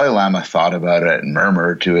 And the Dalai Lama thought about it and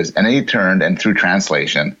murmured to and then he turned, and through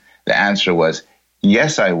translation, the answer was,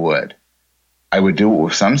 "Yes, I would. I would do it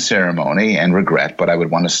with some ceremony and regret, but I would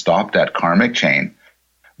want to stop that karmic chain.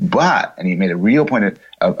 But," and he made a real point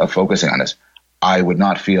of focusing on this, "I would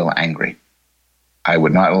not feel angry. I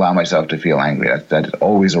would not allow myself to feel angry. That is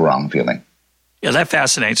always a wrong feeling." Yeah, that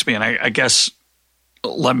fascinates me. And I guess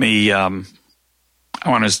let me,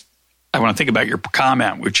 I want to think about your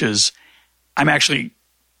comment, which is I'm actually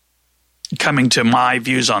coming to my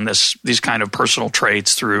views on these kind of personal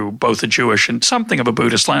traits through both a Jewish and something of a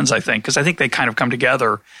Buddhist lens, I think, because I think they kind of come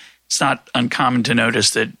together. It's not uncommon to notice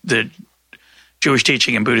that Jewish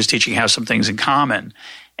teaching and Buddhist teaching have some things in common.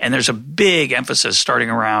 And there's a big emphasis starting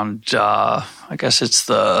around, I guess it's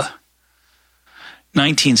the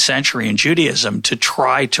 19th century in Judaism to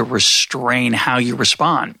try to restrain how you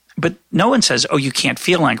respond. But no one says, "Oh, you can't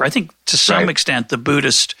feel anger." I think to some extent the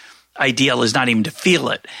Buddhist ideal is not even to feel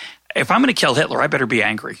it. If I'm going to kill Hitler, I better be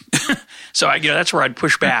angry. So that's where I'd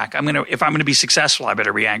push back. If I'm going to be successful, I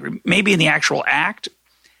better be angry. Maybe in the actual act,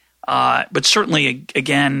 but certainly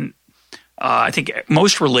again, I think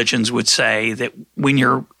most religions would say that when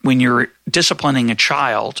you're disciplining a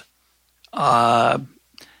child,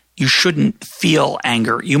 you shouldn't feel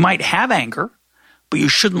anger. You might have anger, but you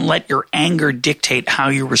shouldn't let your anger dictate how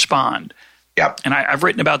you respond. Yep. And I've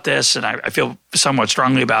written about this, and I feel somewhat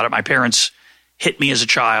strongly about it. My parents hit me as a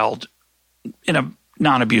child in a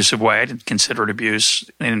non-abusive way. I didn't consider it abuse.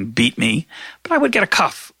 They didn't beat me, but I would get a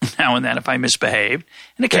cuff now and then if I misbehaved,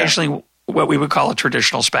 and occasionally what we would call a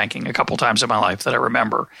traditional spanking a couple times in my life that I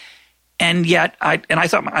remember. And yet, I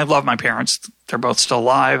thought I love my parents. They're both still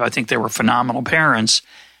alive. I think they were phenomenal parents.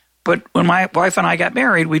 But when my wife and I got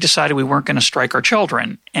married, we decided we weren't going to strike our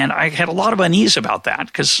children. And I had a lot of unease about that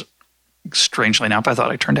because, strangely enough, I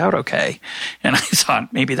thought I turned out okay. And I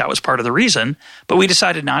thought maybe that was part of the reason. But we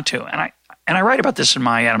decided not to. And I write about this in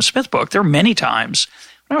my Adam Smith book. There are many times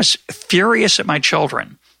when I was furious at my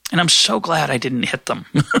children. And I'm so glad I didn't hit them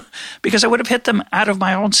because I would have hit them out of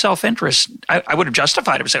my own self-interest. I would have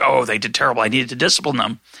justified it and said, "Oh, they did terrible. I needed to discipline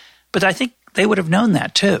them." But I think they would have known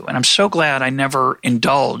that too. And I'm so glad I never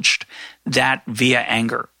indulged that via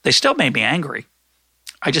anger. They still made me angry.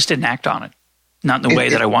 I just didn't act on it, not in the way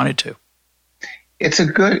that I wanted to. It's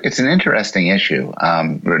an interesting issue.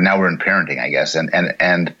 Now we're in parenting, I guess.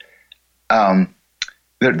 And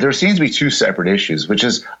there seems to be two separate issues, which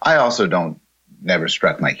is I also never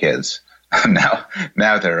struck my kids. Now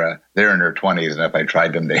they're in their 20s, and if I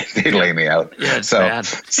tried them, they'd lay me out. Yeah, it's bad.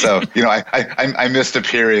 So I missed a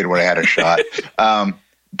period where I had a shot.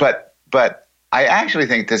 But I actually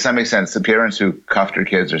think to some extent the parents who cuffed their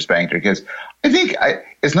kids or spanked their kids, I think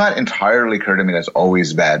it's not entirely clear to me that's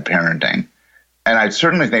always bad parenting. And I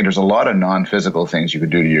certainly think there's a lot of non-physical things you could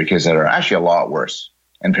do to your kids that are actually a lot worse.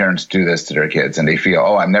 And parents do this to their kids, and they feel,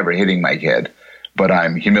 oh, I'm never hitting my kid, but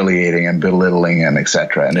I'm humiliating and belittling him,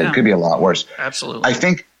 etc. And it could be a lot worse. Absolutely.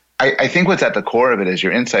 I think what's at the core of it is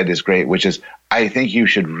your insight is great, which is I think you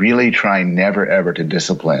should really try never, ever to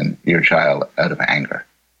discipline your child out of anger.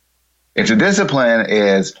 If the discipline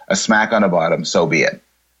is a smack on the bottom, so be it.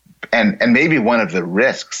 And maybe one of the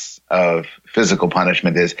risks of physical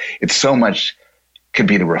punishment is it's so much could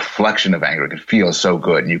be the reflection of anger. It could feel so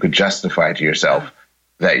good, and you could justify to yourself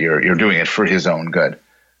that you're doing it for his own good.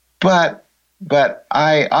 But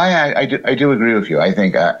I do agree with you. I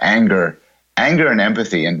think anger and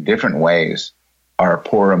empathy in different ways are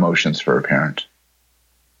poor emotions for a parent.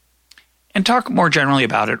 And talk more generally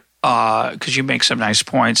about it, because you make some nice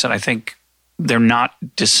points, and I think they're not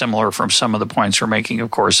dissimilar from some of the points we're making,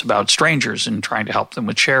 of course, about strangers and trying to help them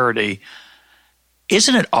with charity.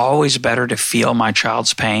 Isn't it always better to feel my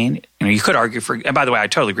child's pain? You could argue for, and by the way, I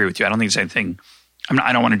totally agree with you. I don't think there's anything,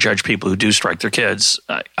 I don't want to judge people who do strike their kids.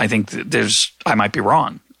 I think I might be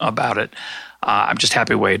wrong about it. I'm just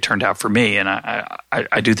happy the way it turned out for me. And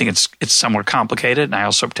I do think it's somewhat complicated. And I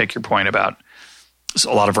also take your point about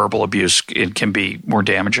a lot of verbal abuse. It can be more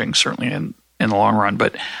damaging, certainly in the long run.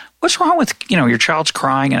 But what's wrong with, your child's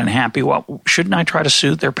crying and unhappy? Well, shouldn't I try to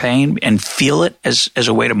soothe their pain and feel it as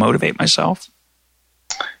a way to motivate myself?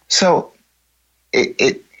 So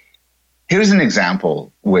here's an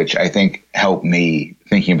example which I think helped me,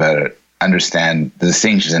 thinking about it, understand the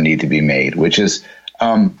distinctions that need to be made, which is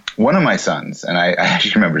one of my sons, and I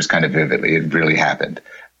actually remember this kind of vividly, it really happened,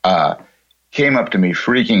 came up to me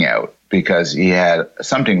freaking out because he had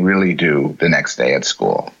something really due the next day at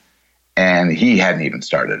school, and he hadn't even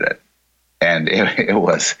started it. And it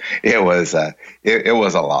was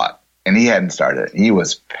a lot, and he hadn't started it. He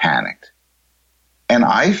was panicked. And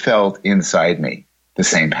I felt inside me the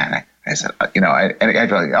same panic. I said, I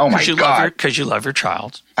felt like, oh my God. Because you love your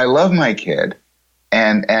child. I love my kid.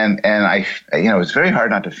 And I, it's very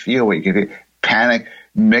hard not to feel what you could panic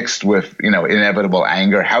mixed with, inevitable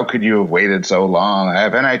anger. How could you have waited so long?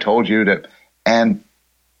 Haven't I told you to? And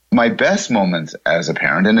my best moments as a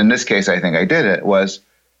parent, and in this case, I think I did it, was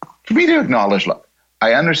for me to acknowledge, look,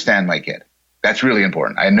 I understand my kid. That's really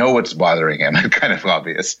important. I know what's bothering him. It's kind of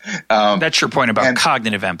obvious. That's your point about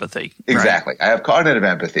cognitive empathy. Exactly. Right? I have cognitive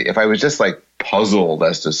empathy. If I was just puzzled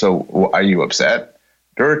as to, so are you upset?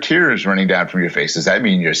 There are tears running down from your face. Does that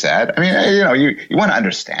mean you're sad? I mean, you want to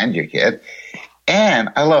understand your kid. And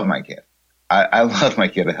I love my kid. I love my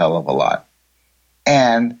kid a hell of a lot.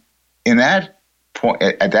 And in that point,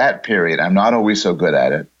 at that period, I'm not always so good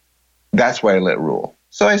at it. That's why I let rule.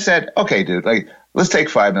 So I said, okay, dude, let's take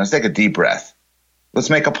 5 minutes, take a deep breath. Let's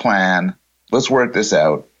make a plan. Let's work this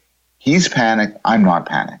out. He's panicked. I'm not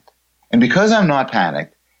panicked. And because I'm not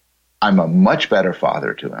panicked, I'm a much better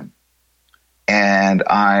father to him. And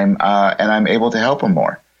I'm able to help him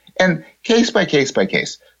more. And case by case by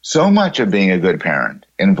case, so much of being a good parent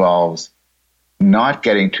involves not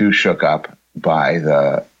getting too shook up by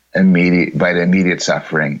the immediate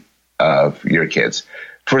suffering of your kids.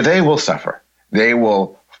 For they will suffer. They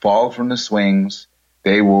will fall from the swings.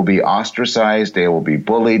 They will be ostracized. They will be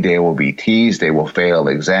bullied. They will be teased. They will fail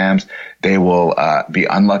exams. They will be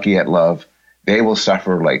unlucky at love. They will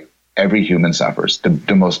suffer like every human suffers.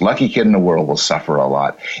 The most lucky kid in the world will suffer a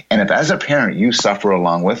lot. And if as a parent you suffer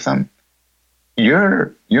along with them,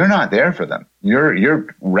 you're not there for them.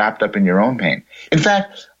 You're wrapped up in your own pain. In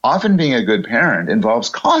fact, often being a good parent involves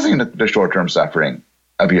causing the short-term suffering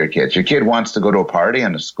of your kids. Your kid wants to go to a party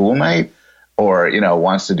on a school night, or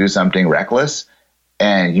wants to do something reckless,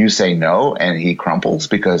 and you say no, and he crumples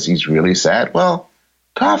because he's really sad. Well,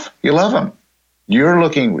 tough. You love him.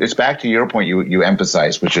 It's back to your point you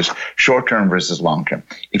emphasize, which is short-term versus long-term.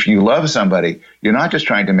 If you love somebody, you're not just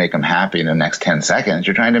trying to make them happy in the next 10 seconds.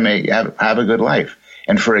 You're trying to have a good life.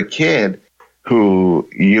 And for a kid who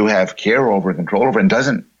you have care over and control over and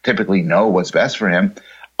doesn't typically know what's best for him,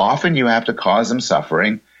 often you have to cause him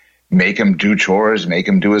suffering, make him do chores, make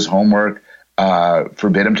him do his homework,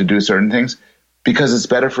 forbid him to do certain things, because it's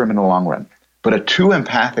better for him in the long run. But a too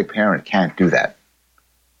empathic parent can't do that.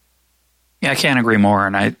 Yeah, I can't agree more.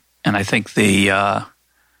 And I think the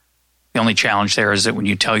only challenge there is that when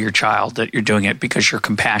you tell your child that you're doing it because you're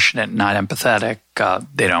compassionate and not empathetic,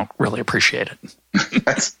 they don't really appreciate it.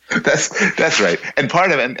 That's right. And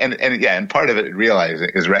part of it, and part of it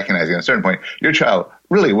is recognizing at a certain point your child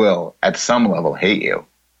really will at some level hate you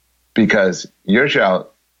because your child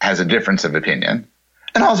has a difference of opinion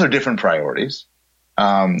and also different priorities.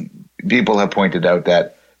 People have pointed out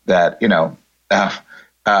that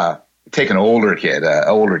take an older kid, an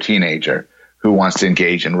older teenager who wants to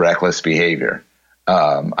engage in reckless behavior,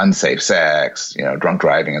 unsafe sex, drunk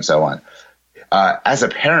driving, and so on. As a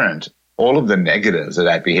parent, all of the negatives of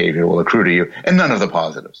that behavior will accrue to you, and none of the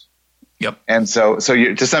positives. Yep. And so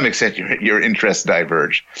to some extent, your interests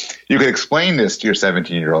diverge. You could explain this to your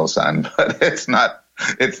 17-year-old son, but it's not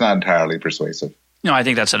entirely persuasive. I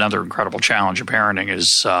think that's another incredible challenge of parenting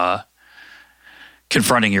is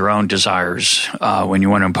confronting your own desires when you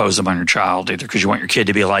want to impose them on your child, either because you want your kid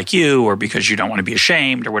to be like you or because you don't want to be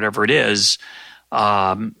ashamed or whatever it is.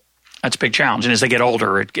 That's a big challenge. And as they get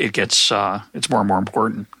older, it gets it's more and more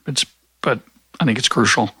important. But I think it's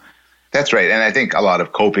crucial. That's right. And I think a lot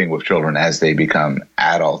of coping with children as they become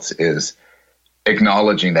adults is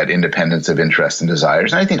acknowledging that independence of interests and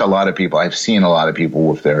desires. And I think I've seen a lot of people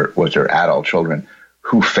with their adult children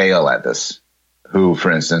who fail at this, who,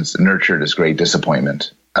 for instance, nurtured this great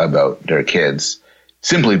disappointment about their kids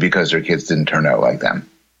simply because their kids didn't turn out like them.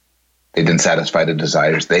 They didn't satisfy the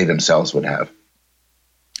desires they themselves would have.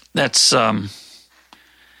 That's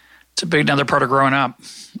it's a big another part of growing up.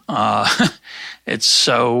 It's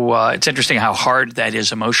interesting how hard that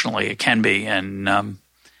is emotionally. It can be, and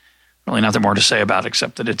really nothing more to say about it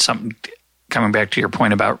except that it's something. Coming back to your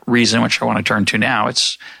point about reason, which I want to turn to now,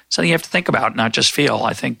 it's something you have to think about, not just feel.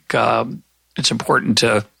 I think it's important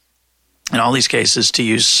to, in all these cases, to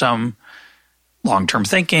use some long-term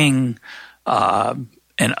thinking and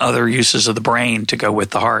other uses of the brain to go with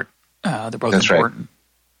the heart. They're both important. Right.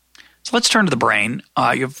 So let's turn to the brain.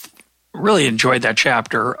 You've really enjoyed that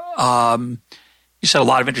chapter. You said a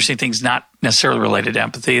lot of interesting things, not necessarily related to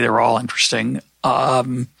empathy. They're all interesting.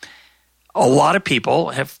 A lot of people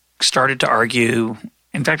have started to argue.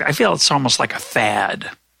 In fact, I feel it's almost like a fad.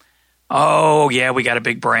 Oh, yeah, we got a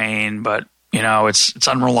big brain, but it's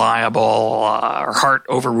unreliable. Our heart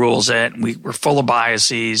overrules it. And we're full of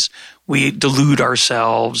biases. We delude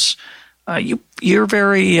ourselves. You're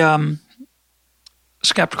very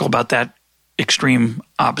skeptical about that extreme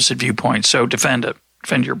opposite viewpoint. So defend it.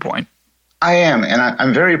 Defend your point. I am, and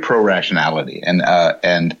I'm very pro rationality,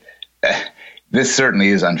 and this certainly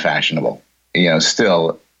is unfashionable.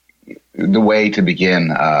 Still, the way to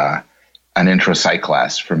begin an intro psych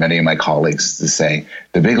class for many of my colleagues is to say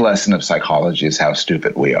the big lesson of psychology is how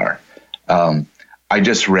stupid we are. I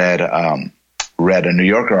just read a New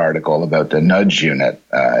Yorker article about the nudge unit,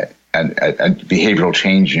 a behavioral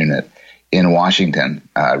change unit in Washington.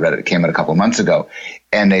 It came out a couple of months ago,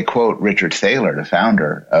 and they quote Richard Thaler, the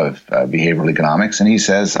founder of behavioral economics, and he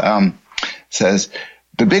says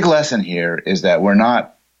the big lesson here is that we're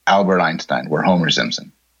not Albert Einstein, we're Homer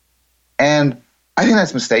Simpson. And I think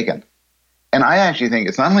that's mistaken. And I actually think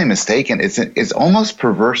it's not only mistaken, it's almost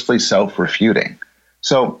perversely self-refuting.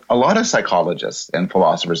 So a lot of psychologists and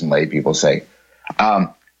philosophers and lay people say,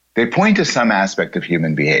 they point to some aspect of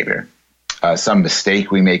human behavior, some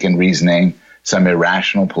mistake we make in reasoning, some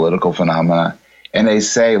irrational political phenomena, and they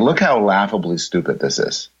say, look how laughably stupid this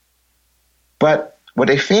is. But what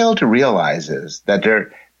they fail to realize is that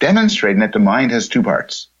they're demonstrating that the mind has two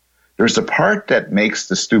parts. There's the part that makes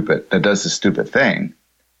the stupid, that does the stupid thing,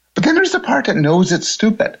 but then there's the part that knows it's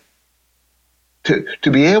stupid.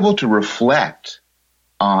 To be able to reflect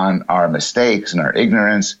on our mistakes and our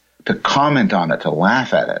ignorance, to comment on it, to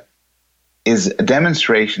laugh at it, is a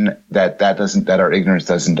demonstration that our ignorance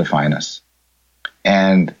doesn't define us.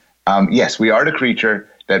 And yes, we are the creature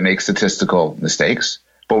that makes statistical mistakes,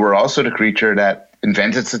 but we're also the creature that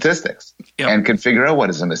invented statistics and can figure out what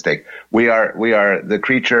is a mistake. We are the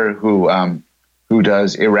creature who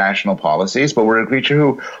does irrational policies, but we're a creature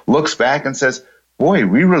who looks back and says, boy,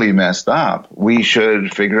 we really messed up. We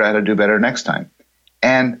should figure out how to do better next time.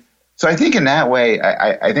 And so I think in that way,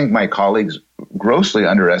 I think my colleagues grossly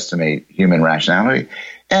underestimate human rationality.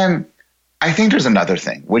 And I think there's another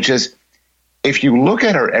thing, which is if you look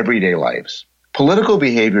at our everyday lives, political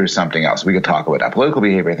behavior is something else. We could talk about that. Political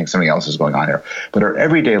behavior, I think something else is going on here. But our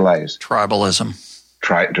everyday lives. Tribalism.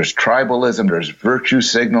 There's tribalism. There's virtue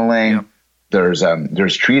signaling. Yep.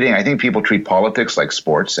 There's treating. I think people treat politics like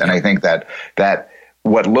sports. And I think that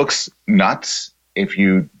what looks nuts,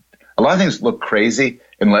 a lot of things look crazy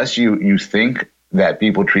unless you think that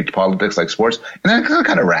people treat politics like sports. And that's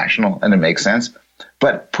kind of rational and it makes sense.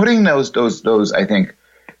 But putting those I think,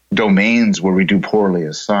 domains where we do poorly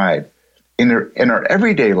aside, in our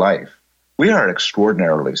everyday life, we are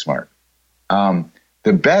extraordinarily smart.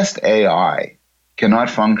 The best AI cannot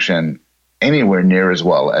function anywhere near as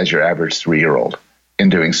well as your average 3-year-old in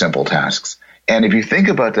doing simple tasks. And if you think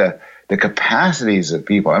about the capacities of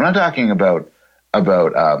people, I'm not talking about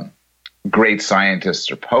great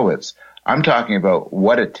scientists or poets. I'm talking about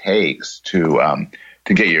what it takes to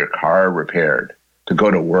get your car repaired, to go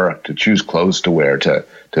to work, to choose clothes to wear, to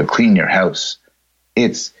clean your house.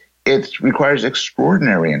 It requires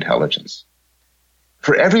extraordinary intelligence.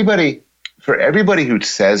 For everybody who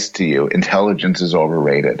says to you intelligence is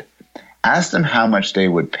overrated, ask them how much they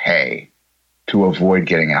would pay to avoid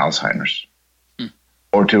getting Alzheimer's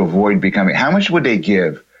or to avoid becoming, how much would they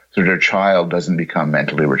give so their child doesn't become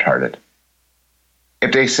mentally retarded?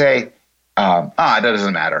 If they say, that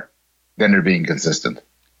doesn't matter, then they're being consistent.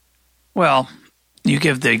 Well, you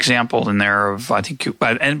give the example in there of, I think,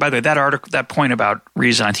 and by the way, that article, that point about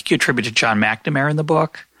reason, I think you attribute to John McNamara in the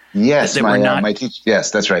book. Yes, my teacher.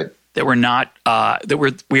 Yes, that's right. That we're not,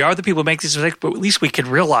 we are the people who make these mistakes, but at least we could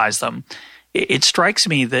realize them. It strikes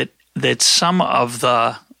me that some of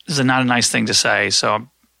this is not a nice thing to say, so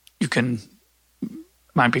you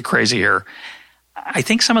might be crazy here. I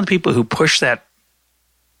think some of the people who push that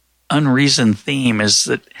unreasoned theme is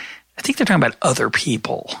that I think they're talking about other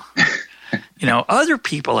people. Other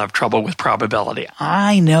people have trouble with probability.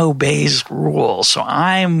 I know Bayes' rule, so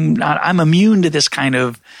I'm immune to this kind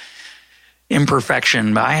of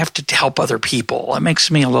imperfection, but I have to help other people. It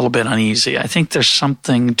makes me a little bit uneasy. I think there's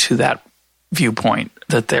something to that viewpoint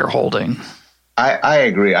that they're holding. I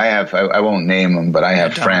agree. I won't name them, but I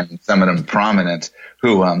have friends, some of them prominent,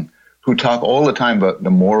 who talk all the time about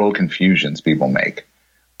the moral confusions people make.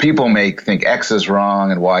 People think X is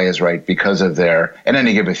wrong and Y is right because of and then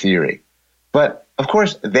they give a theory. But of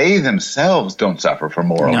course, they themselves don't suffer from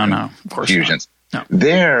moral confusions. No.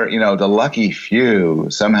 They're, the lucky few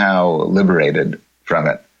somehow liberated from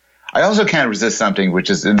it. I also can't resist something, which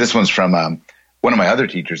is, this one's from one of my other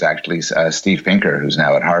teachers, actually, Steve Pinker, who's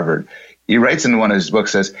now at Harvard. He writes in one of his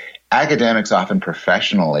books, says, academics often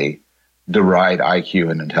professionally deride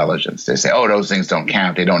IQ and intelligence. They say, those things don't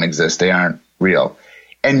count. They don't exist. They aren't real.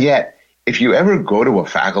 And yet, if you ever go to a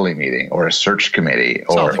faculty meeting or a search committee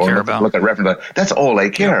or look at reference, that's all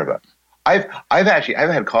they care about. I've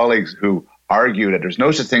had colleagues who argue that there's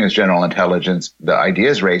no such thing as general intelligence. The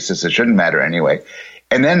idea is racist. It shouldn't matter anyway.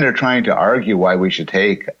 And then they're trying to argue why we should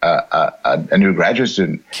take a new graduate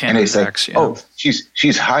student. And they say,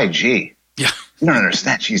 she's high G. Yeah. You don't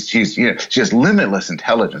understand. She has limitless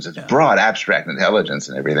intelligence. It's broad, abstract intelligence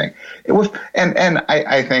and everything.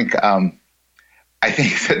 I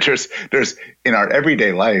think that there's in our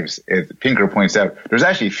everyday lives, as Pinker points out, there's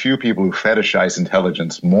actually few people who fetishize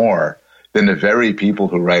intelligence more than the very people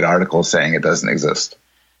who write articles saying it doesn't exist.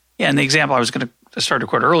 Yeah, and the example I was going to start to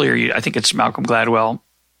quote earlier, I think it's Malcolm Gladwell.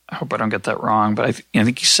 I hope I don't get that wrong, but I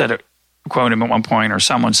think you said it, quote him at one point, or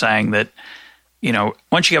someone saying that,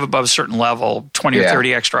 once you have above a certain level, 20 or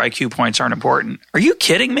 30 extra IQ points aren't important. Are you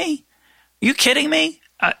kidding me?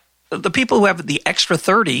 The people who have the extra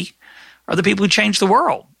 30 are the people who change the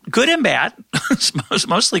world, good and bad. It's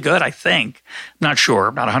mostly good, I think. I'm not sure.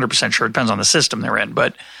 I'm not 100% sure. It depends on the system they're in.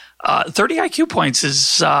 But 30 IQ points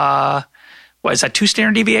is what is that? 2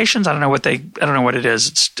 standard deviations? I don't know what it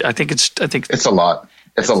is. I think it's a lot.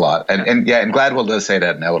 It's a lot. And Gladwell does say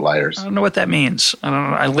that in Outliers. I don't know what that means.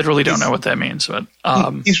 I literally don't know what that means. But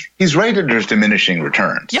he's right that there's diminishing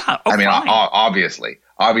returns. Yeah. Obviously,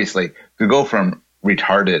 to go from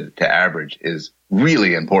retarded to average is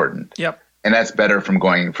really important. Yep. And that's better from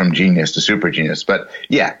going from genius to super genius. But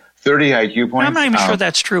 30 IQ points. I'm not even sure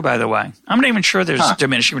that's true, by the way. I'm not even sure there's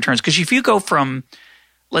diminishing returns. Because if you go from,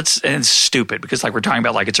 and it's stupid because we're talking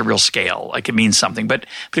about it's a real scale, it means something. But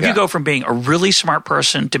if you go from being a really smart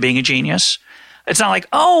person to being a genius, it's not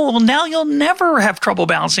now you'll never have trouble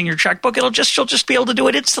balancing your checkbook. You'll just be able to do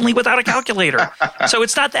it instantly without a calculator. So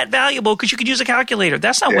it's not that valuable because you could use a calculator.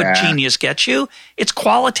 That's not what genius gets you. It's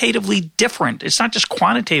qualitatively different. It's not just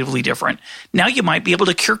quantitatively different. Now you might be able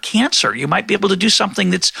to cure cancer. You might be able to do something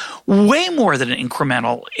that's way more than an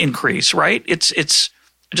incremental increase, right? It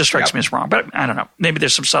just strikes me as wrong. But I don't know. Maybe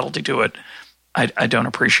there's some subtlety to it I don't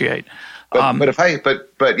appreciate. But if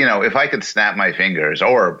I could snap my fingers,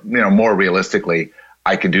 or more realistically,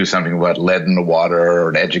 I could do something about lead in the water or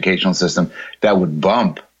an educational system that would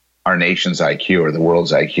bump our nation's IQ or the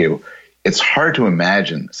world's IQ. It's hard to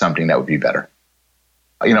imagine something that would be better.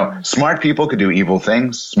 Smart people could do evil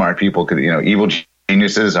things. Smart people could, evil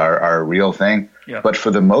geniuses are a real thing. Yeah. But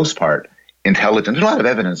for the most part, intelligence. There's a lot of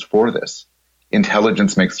evidence for this.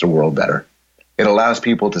 Intelligence makes the world better. It allows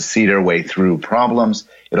people to see their way through problems.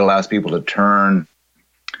 It allows people to turn,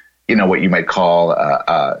 what you might call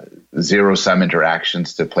zero-sum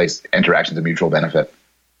interactions to place interactions of mutual benefit.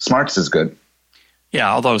 Smarts is good.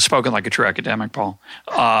 Yeah, although spoken like a true academic, Paul.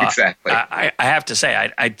 Exactly. I have to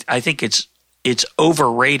say, I think it's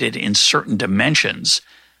overrated in certain dimensions.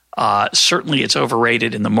 Certainly it's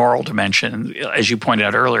overrated in the moral dimension. As you pointed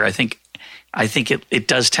out earlier, I think I think it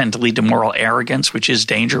does tend to lead to moral arrogance, which is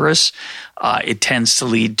dangerous. It tends to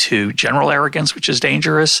lead to general arrogance, which is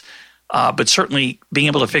dangerous. But certainly being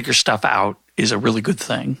able to figure stuff out is a really good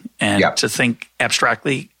thing. And to think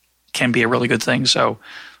abstractly can be a really good thing. So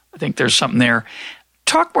I think there's something there.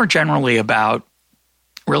 Talk more generally about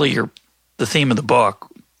really the theme of the book,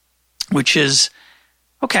 which is,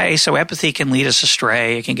 okay, so empathy can lead us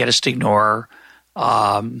astray. It can get us to ignore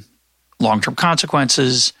long-term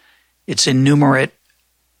consequences. It's innumerate.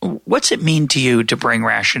 What's it mean to you to bring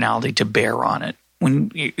rationality to bear on it?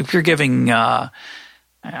 If you're giving I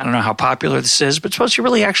don't know how popular this is, but suppose you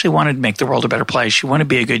really actually wanted to make the world a better place. You want to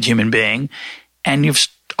be a good human being, and you've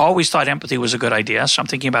always thought empathy was a good idea. So I'm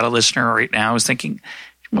thinking about a listener right now who's thinking,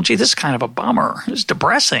 well, gee, this is kind of a bummer. It's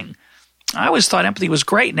depressing. I always thought empathy was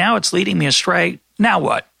great. Now it's leading me astray. Now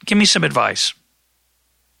what? Give me some advice.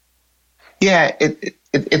 Yeah,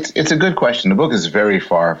 it's a good question. The book is very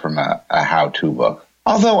far from a how-to book.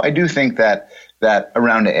 Although I do think that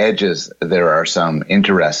around the edges there are some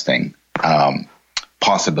interesting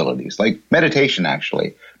possibilities, like meditation,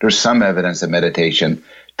 actually. There's some evidence that meditation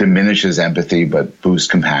diminishes empathy but boosts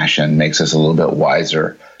compassion, makes us a little bit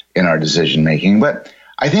wiser in our decision making. But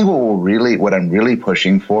I think what I'm really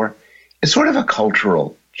pushing for is sort of a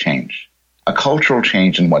cultural change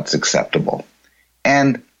in what's acceptable.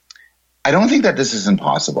 And I don't think that this is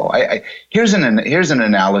impossible. Here's an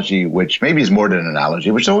analogy, which maybe is more than an analogy,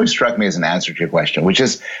 which always struck me as an answer to your question, which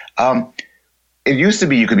is it used to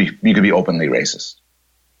be you could be openly racist.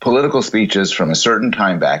 Political speeches from a certain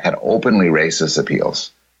time back had openly racist appeals.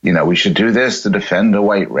 You know, we should do this to defend the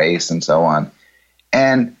white race and so on.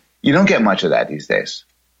 And you don't get much of that these days.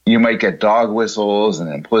 You might get dog whistles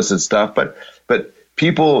and implicit stuff, but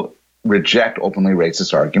people reject openly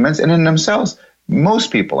racist arguments, and in themselves, most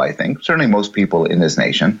people, I think, certainly most people in this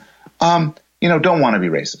nation, don't want to be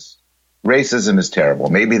racist. Racism is terrible.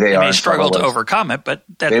 Maybe they may struggle to overcome it, but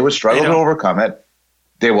they would struggle to overcome it.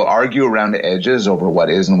 They will argue around the edges over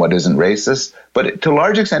what is and what isn't racist, but to a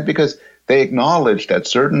large extent because they acknowledge that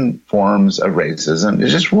certain forms of racism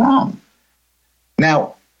is just wrong.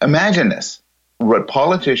 Now, imagine this. What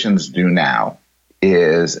politicians do now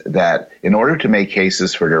is that in order to make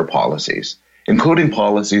cases for their policies, including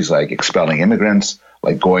policies like expelling immigrants,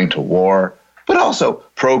 like going to war, but also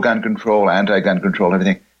pro-gun control, anti-gun control,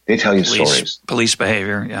 everything, they tell you stories. Police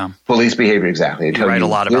behavior, yeah. Police behavior, exactly. They you write a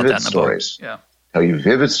lot about that in the stories. book. Yeah. Tell you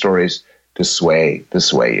vivid stories to sway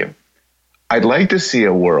you. I'd like to see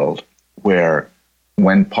a world where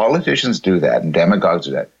when politicians do that and demagogues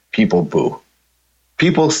do that, people boo.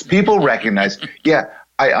 People recognize,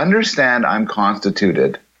 I understand I'm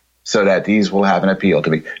constituted so that these will have an appeal to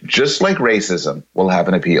me, just like racism will have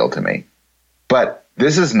an appeal to me. But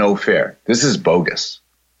this is no fair. This is bogus.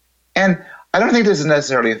 And I don't think this is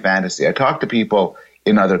necessarily a fantasy. I talk to people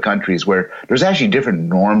in other countries where there's actually different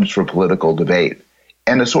norms for political debate.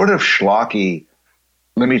 And the sort of schlocky,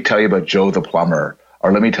 let me tell you about Joe the plumber,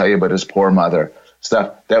 or let me tell you about his poor mother,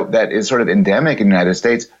 stuff that is sort of endemic in the United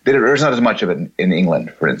States. There's not as much of it in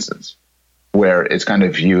England, for instance, where it's kind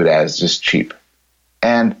of viewed as just cheap.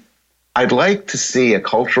 And I'd like to see a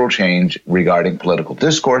cultural change regarding political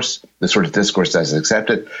discourse, the sort of discourse that's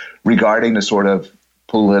accepted, regarding the sort of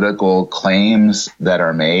political claims that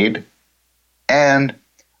are made. And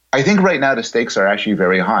I think right now the stakes are actually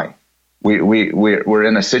very high. We're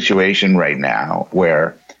in a situation right now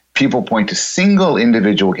where people point to single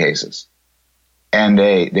individual cases and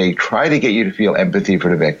they try to get you to feel empathy for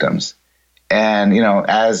the victims. And,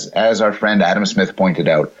 as our friend Adam Smith pointed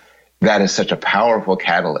out, that is such a powerful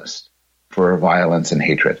catalyst for violence and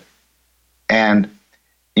hatred. And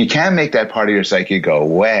you can make that part of your psyche go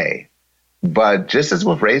away. But just as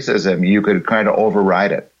with racism, you could kind of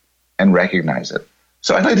override it and recognize it.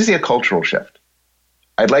 So I'd like to see a cultural shift.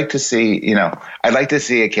 I'd like to see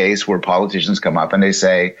a case where politicians come up and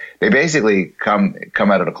they basically come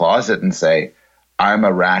out of the closet and say, I'm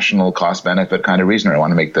a rational cost-benefit kind of reasoner. I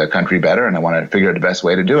want to make the country better, and I want to figure out the best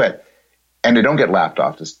way to do it. And they don't get laughed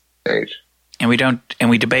off the stage. And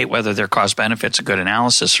we debate whether their cost benefit's a good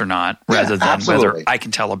analysis or not, rather than absolutely. Whether I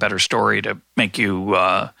can tell a better story to make you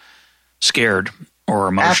scared or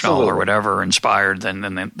emotional Absolutely. or whatever, inspired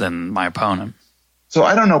than my opponent. So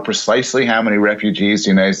I don't know precisely how many refugees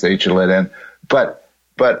the United States should let in, but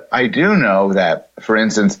I do know that, for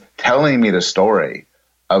instance, telling me the story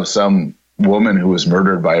of some woman who was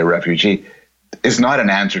murdered by a refugee is not an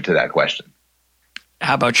answer to that question.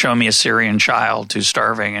 How about show me a Syrian child who's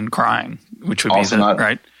starving and crying, which would also be not,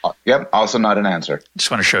 right? Yep, also not an answer. Just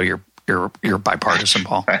want to show you're bipartisan,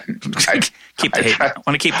 Paul. I want to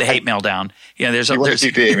keep the hate mail down. Yeah, there's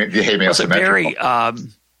keep the hate mail a very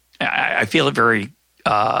I feel it very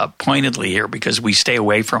pointedly here because we stay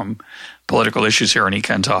away from political issues here on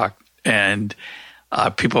Econ Talk. And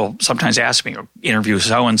people sometimes ask me, interview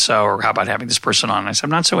so-and-so, or how about having this person on? And I said,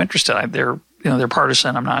 I'm not so interested. They're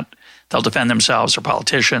partisan. They'll defend themselves. They're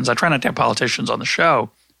politicians. I try not to have politicians on the show.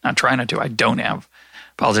 Not trying not to. I don't have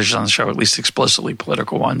politicians on the show, at least explicitly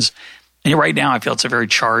political ones. And right now I feel it's a very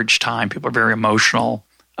charged time. People are very emotional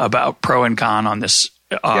about pro and con on this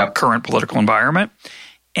current political environment.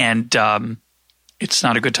 And it's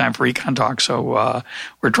not a good time for Econ Talk. So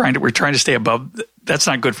we're trying to stay above. That's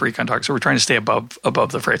not good for Econ Talk. So we're trying to stay above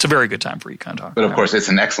the fray. It's a very good time for Econ Talk. But of course, it's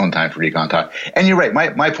an excellent time for Econ Talk. And you're right.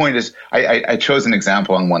 My point is, I chose an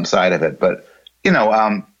example on one side of it, but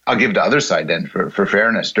I'll give the other side then for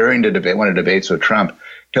fairness. During the debate, one of the debates with Trump,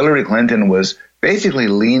 Hillary Clinton was basically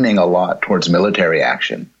leaning a lot towards military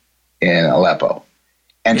action in Aleppo.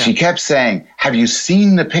 And she kept saying, have you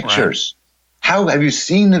seen the pictures? Right. How have you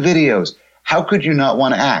seen the videos? How could you not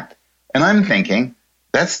want to act? And I'm thinking,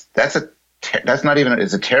 it's a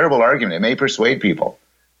terrible argument. It may persuade people,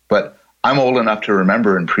 but I'm old enough to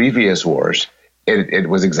remember in previous wars, it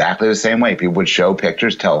was exactly the same way. People would show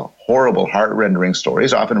pictures, tell horrible, heart-rendering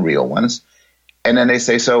stories, often real ones. And then they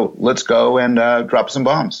say, so let's go and drop some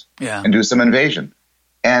bombs and do some invasion.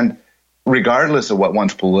 And regardless of what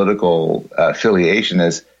one's political affiliation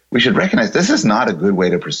is, we should recognize this is not a good way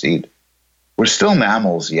to proceed. We're still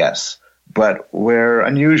mammals, yes, but we're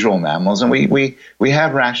unusual mammals, and we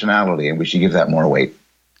have rationality, and we should give that more weight.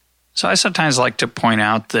 So I sometimes like to point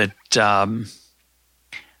out that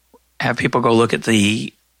have people go look at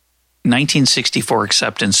the 1964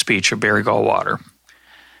 acceptance speech of Barry Goldwater.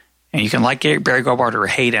 And you can like Barry Goldwater or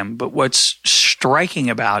hate him, but what's striking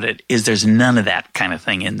about it is there's none of that kind of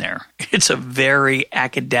thing in there. It's a very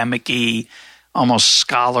academic-y, almost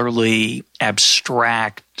scholarly,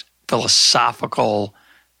 abstract, philosophical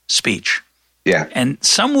speech. Yeah. And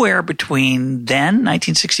somewhere between then,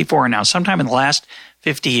 1964, and now, sometime in the last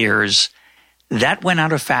 50 years, that went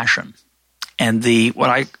out of fashion. And what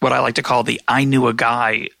I like to call the I Knew a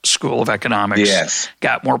Guy school of economics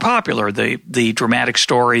got more popular. The dramatic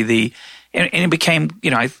story, and it became,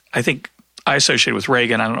 I think I associated with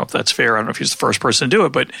Reagan. I don't know if that's fair. I don't know if he's the first person to do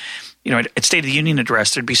it, but at State of the Union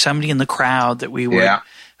address, there'd be somebody in the crowd that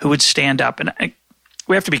who would stand up. And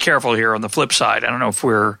we have to be careful here on the flip side. I don't know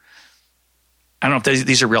if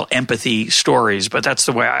these are real empathy stories, but that's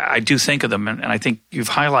the way I do think of them. And I think you've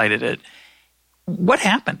highlighted it. What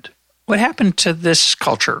happened? What happened to this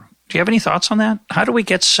culture? Do you have any thoughts on that? How do we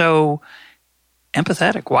get so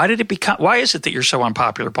empathetic? Why is it that you're so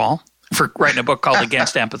unpopular, Paul, for writing a book called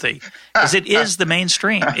Against Empathy? Because it is the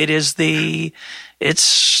mainstream. It's the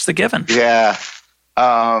given. Yeah.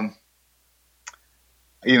 I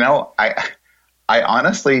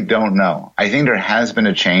honestly don't know. I think there has been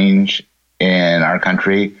a change in our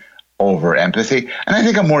country over empathy. And I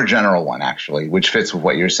think a more general one, actually, which fits with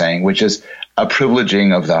what you're saying, which is a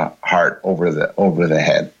privileging of the heart over the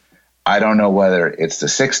head. I don't know whether it's the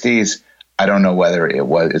 60s. I don't know whether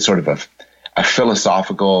it's sort of a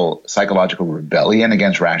philosophical, psychological rebellion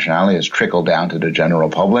against rationality has trickled down to the general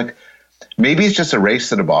public. Maybe it's just a race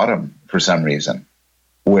to the bottom for some reason,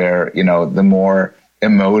 where, the more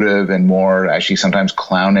emotive and more actually sometimes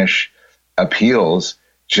clownish appeals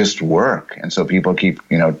just work. And so people keep,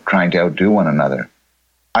 trying to outdo one another.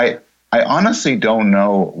 I honestly don't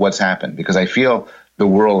know what's happened because I feel the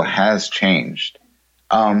world has changed.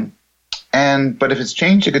 But if it's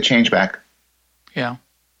changed, it could change back. Yeah.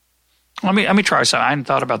 Let me try something. I hadn't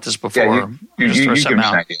thought about this before. Yeah,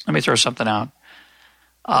 Let me throw something out.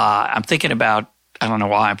 I'm thinking about, I don't know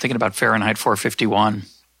why, I'm thinking about Fahrenheit 451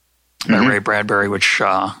 by Ray Bradbury, which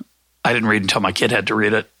I didn't read until my kid had to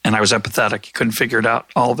read it, and I was empathetic. He couldn't figure it out,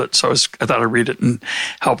 all of it, so I thought I'd read it and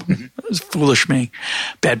help him. It was foolish me,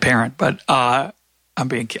 bad parent, but I'm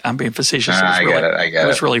being facetious. I get it. It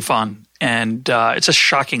was really fun, and it's a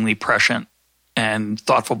shockingly prescient and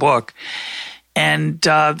thoughtful book. And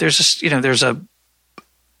I think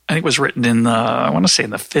it was written in I want to say in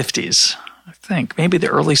the 50s, I think, maybe the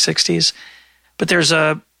early 60s. But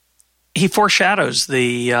he foreshadows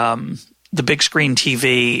the big screen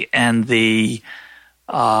TV and the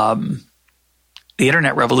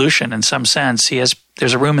internet revolution in some sense.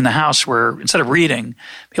 There's a room in the house where instead of reading,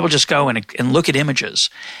 people just go and look at images.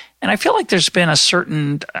 And I feel like there's been a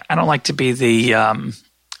certain, I don't like to be the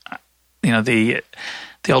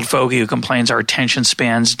old fogey who complains our attention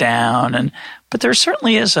span's down, but there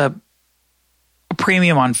certainly is a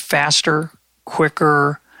premium on faster,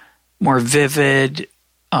 quicker, more vivid,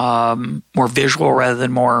 more visual rather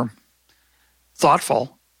than more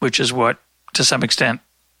thoughtful, which is what, to some extent,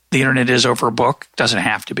 the internet is over a book. It doesn't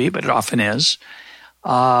have to be, but it often is.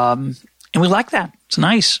 And we like that. It's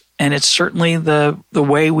nice. And it's certainly the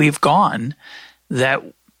way we've gone that,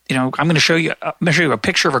 I'm going to show you a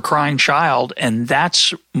picture of a crying child, and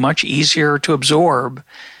that's much easier to absorb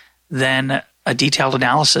than a detailed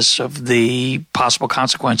analysis of the possible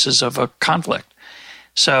consequences of a conflict.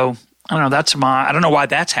 So I don't know. I don't know why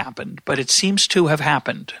that's happened, but it seems to have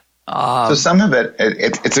happened. So some of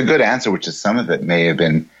it's a good answer, which is some of it may have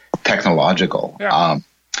been technological. Yeah.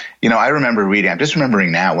 I remember reading, I'm just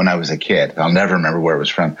remembering now when I was a kid, I'll never remember where it was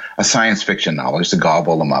from, a science fiction novel. I used to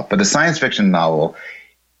gobble them up. But the science fiction novel,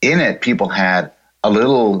 in it, people had a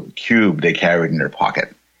little cube they carried in their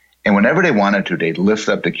pocket. And whenever they wanted to, they'd lift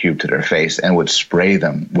up the cube to their face and would spray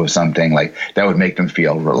them with something like that would make them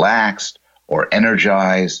feel relaxed or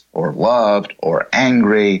energized or loved or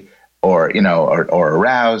angry or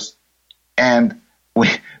aroused. And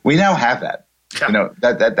we now have that. Yeah.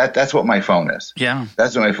 That's what my phone is. Yeah.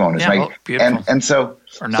 That's what my phone is. Yeah, beautiful. And so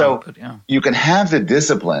you can have the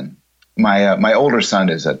discipline. My older son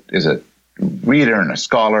is a reader and a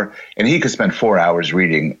scholar, and he could spend 4 hours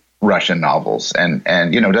reading Russian novels, and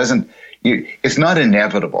it's not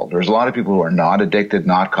inevitable. There's a lot of people who are not addicted,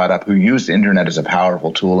 not caught up, who use the internet as a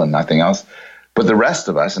powerful tool and nothing else. But the rest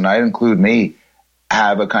of us, and I include me,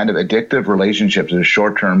 have a kind of addictive relationship to the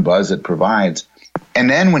short-term buzz it provides. And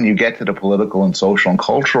then when you get to the political and social and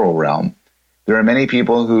cultural realm, there are many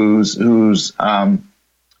people whose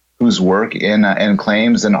work and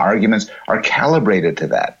claims and arguments are calibrated to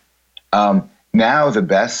that. Now the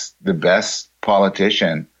best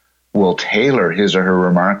politician will tailor his or her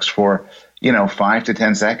remarks for 5 to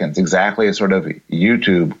 10 seconds, exactly a sort of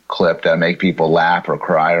YouTube clip that make people laugh or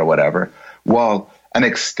cry or whatever. While an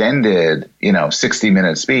extended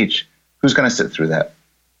 60-minute speech, who's going to sit through that?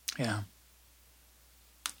 Yeah.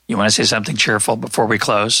 You want to say something cheerful before we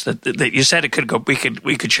close? That you said it could go. We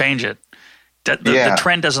could change it. The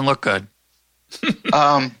trend doesn't look good.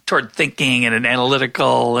 Toward thinking and an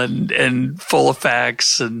analytical and full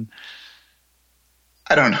effects, and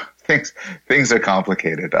I don't know. Things are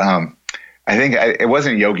complicated. I think it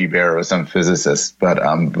wasn't Yogi Berra, it was some physicist, but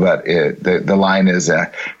the line is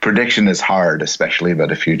prediction is hard, especially about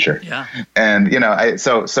the future. Yeah. And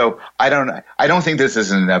so I don't think this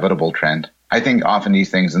is an inevitable trend. I think often these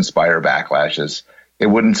things inspire backlashes. It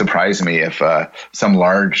wouldn't surprise me if some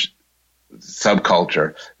large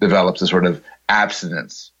subculture develops a sort of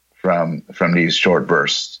abstinence from these short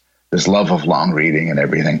bursts, this love of long reading and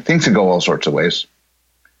everything. Things could go all sorts of ways.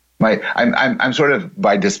 I'm sort of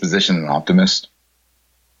by disposition an optimist.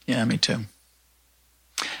 Yeah, me too.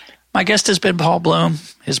 My guest has been Paul Bloom.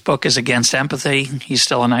 His book is Against Empathy. He's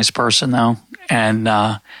still a nice person, though, and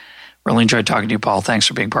really enjoyed talking to you, Paul. Thanks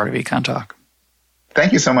for being part of Econ Talk.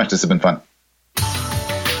 Thank you so much. This has been fun.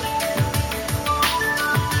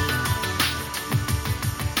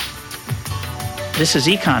 This is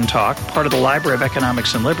Econ Talk, part of the Library of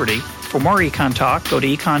Economics and Liberty. For more Econ Talk, go to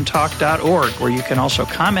econtalk.org, where you can also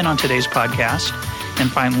comment on today's podcast and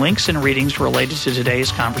find links and readings related to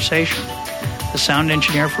today's conversation. The sound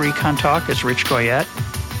engineer for Econ Talk is Rich Goyette.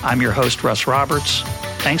 I'm your host, Russ Roberts.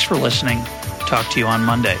 Thanks for listening. Talk to you on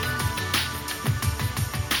Monday.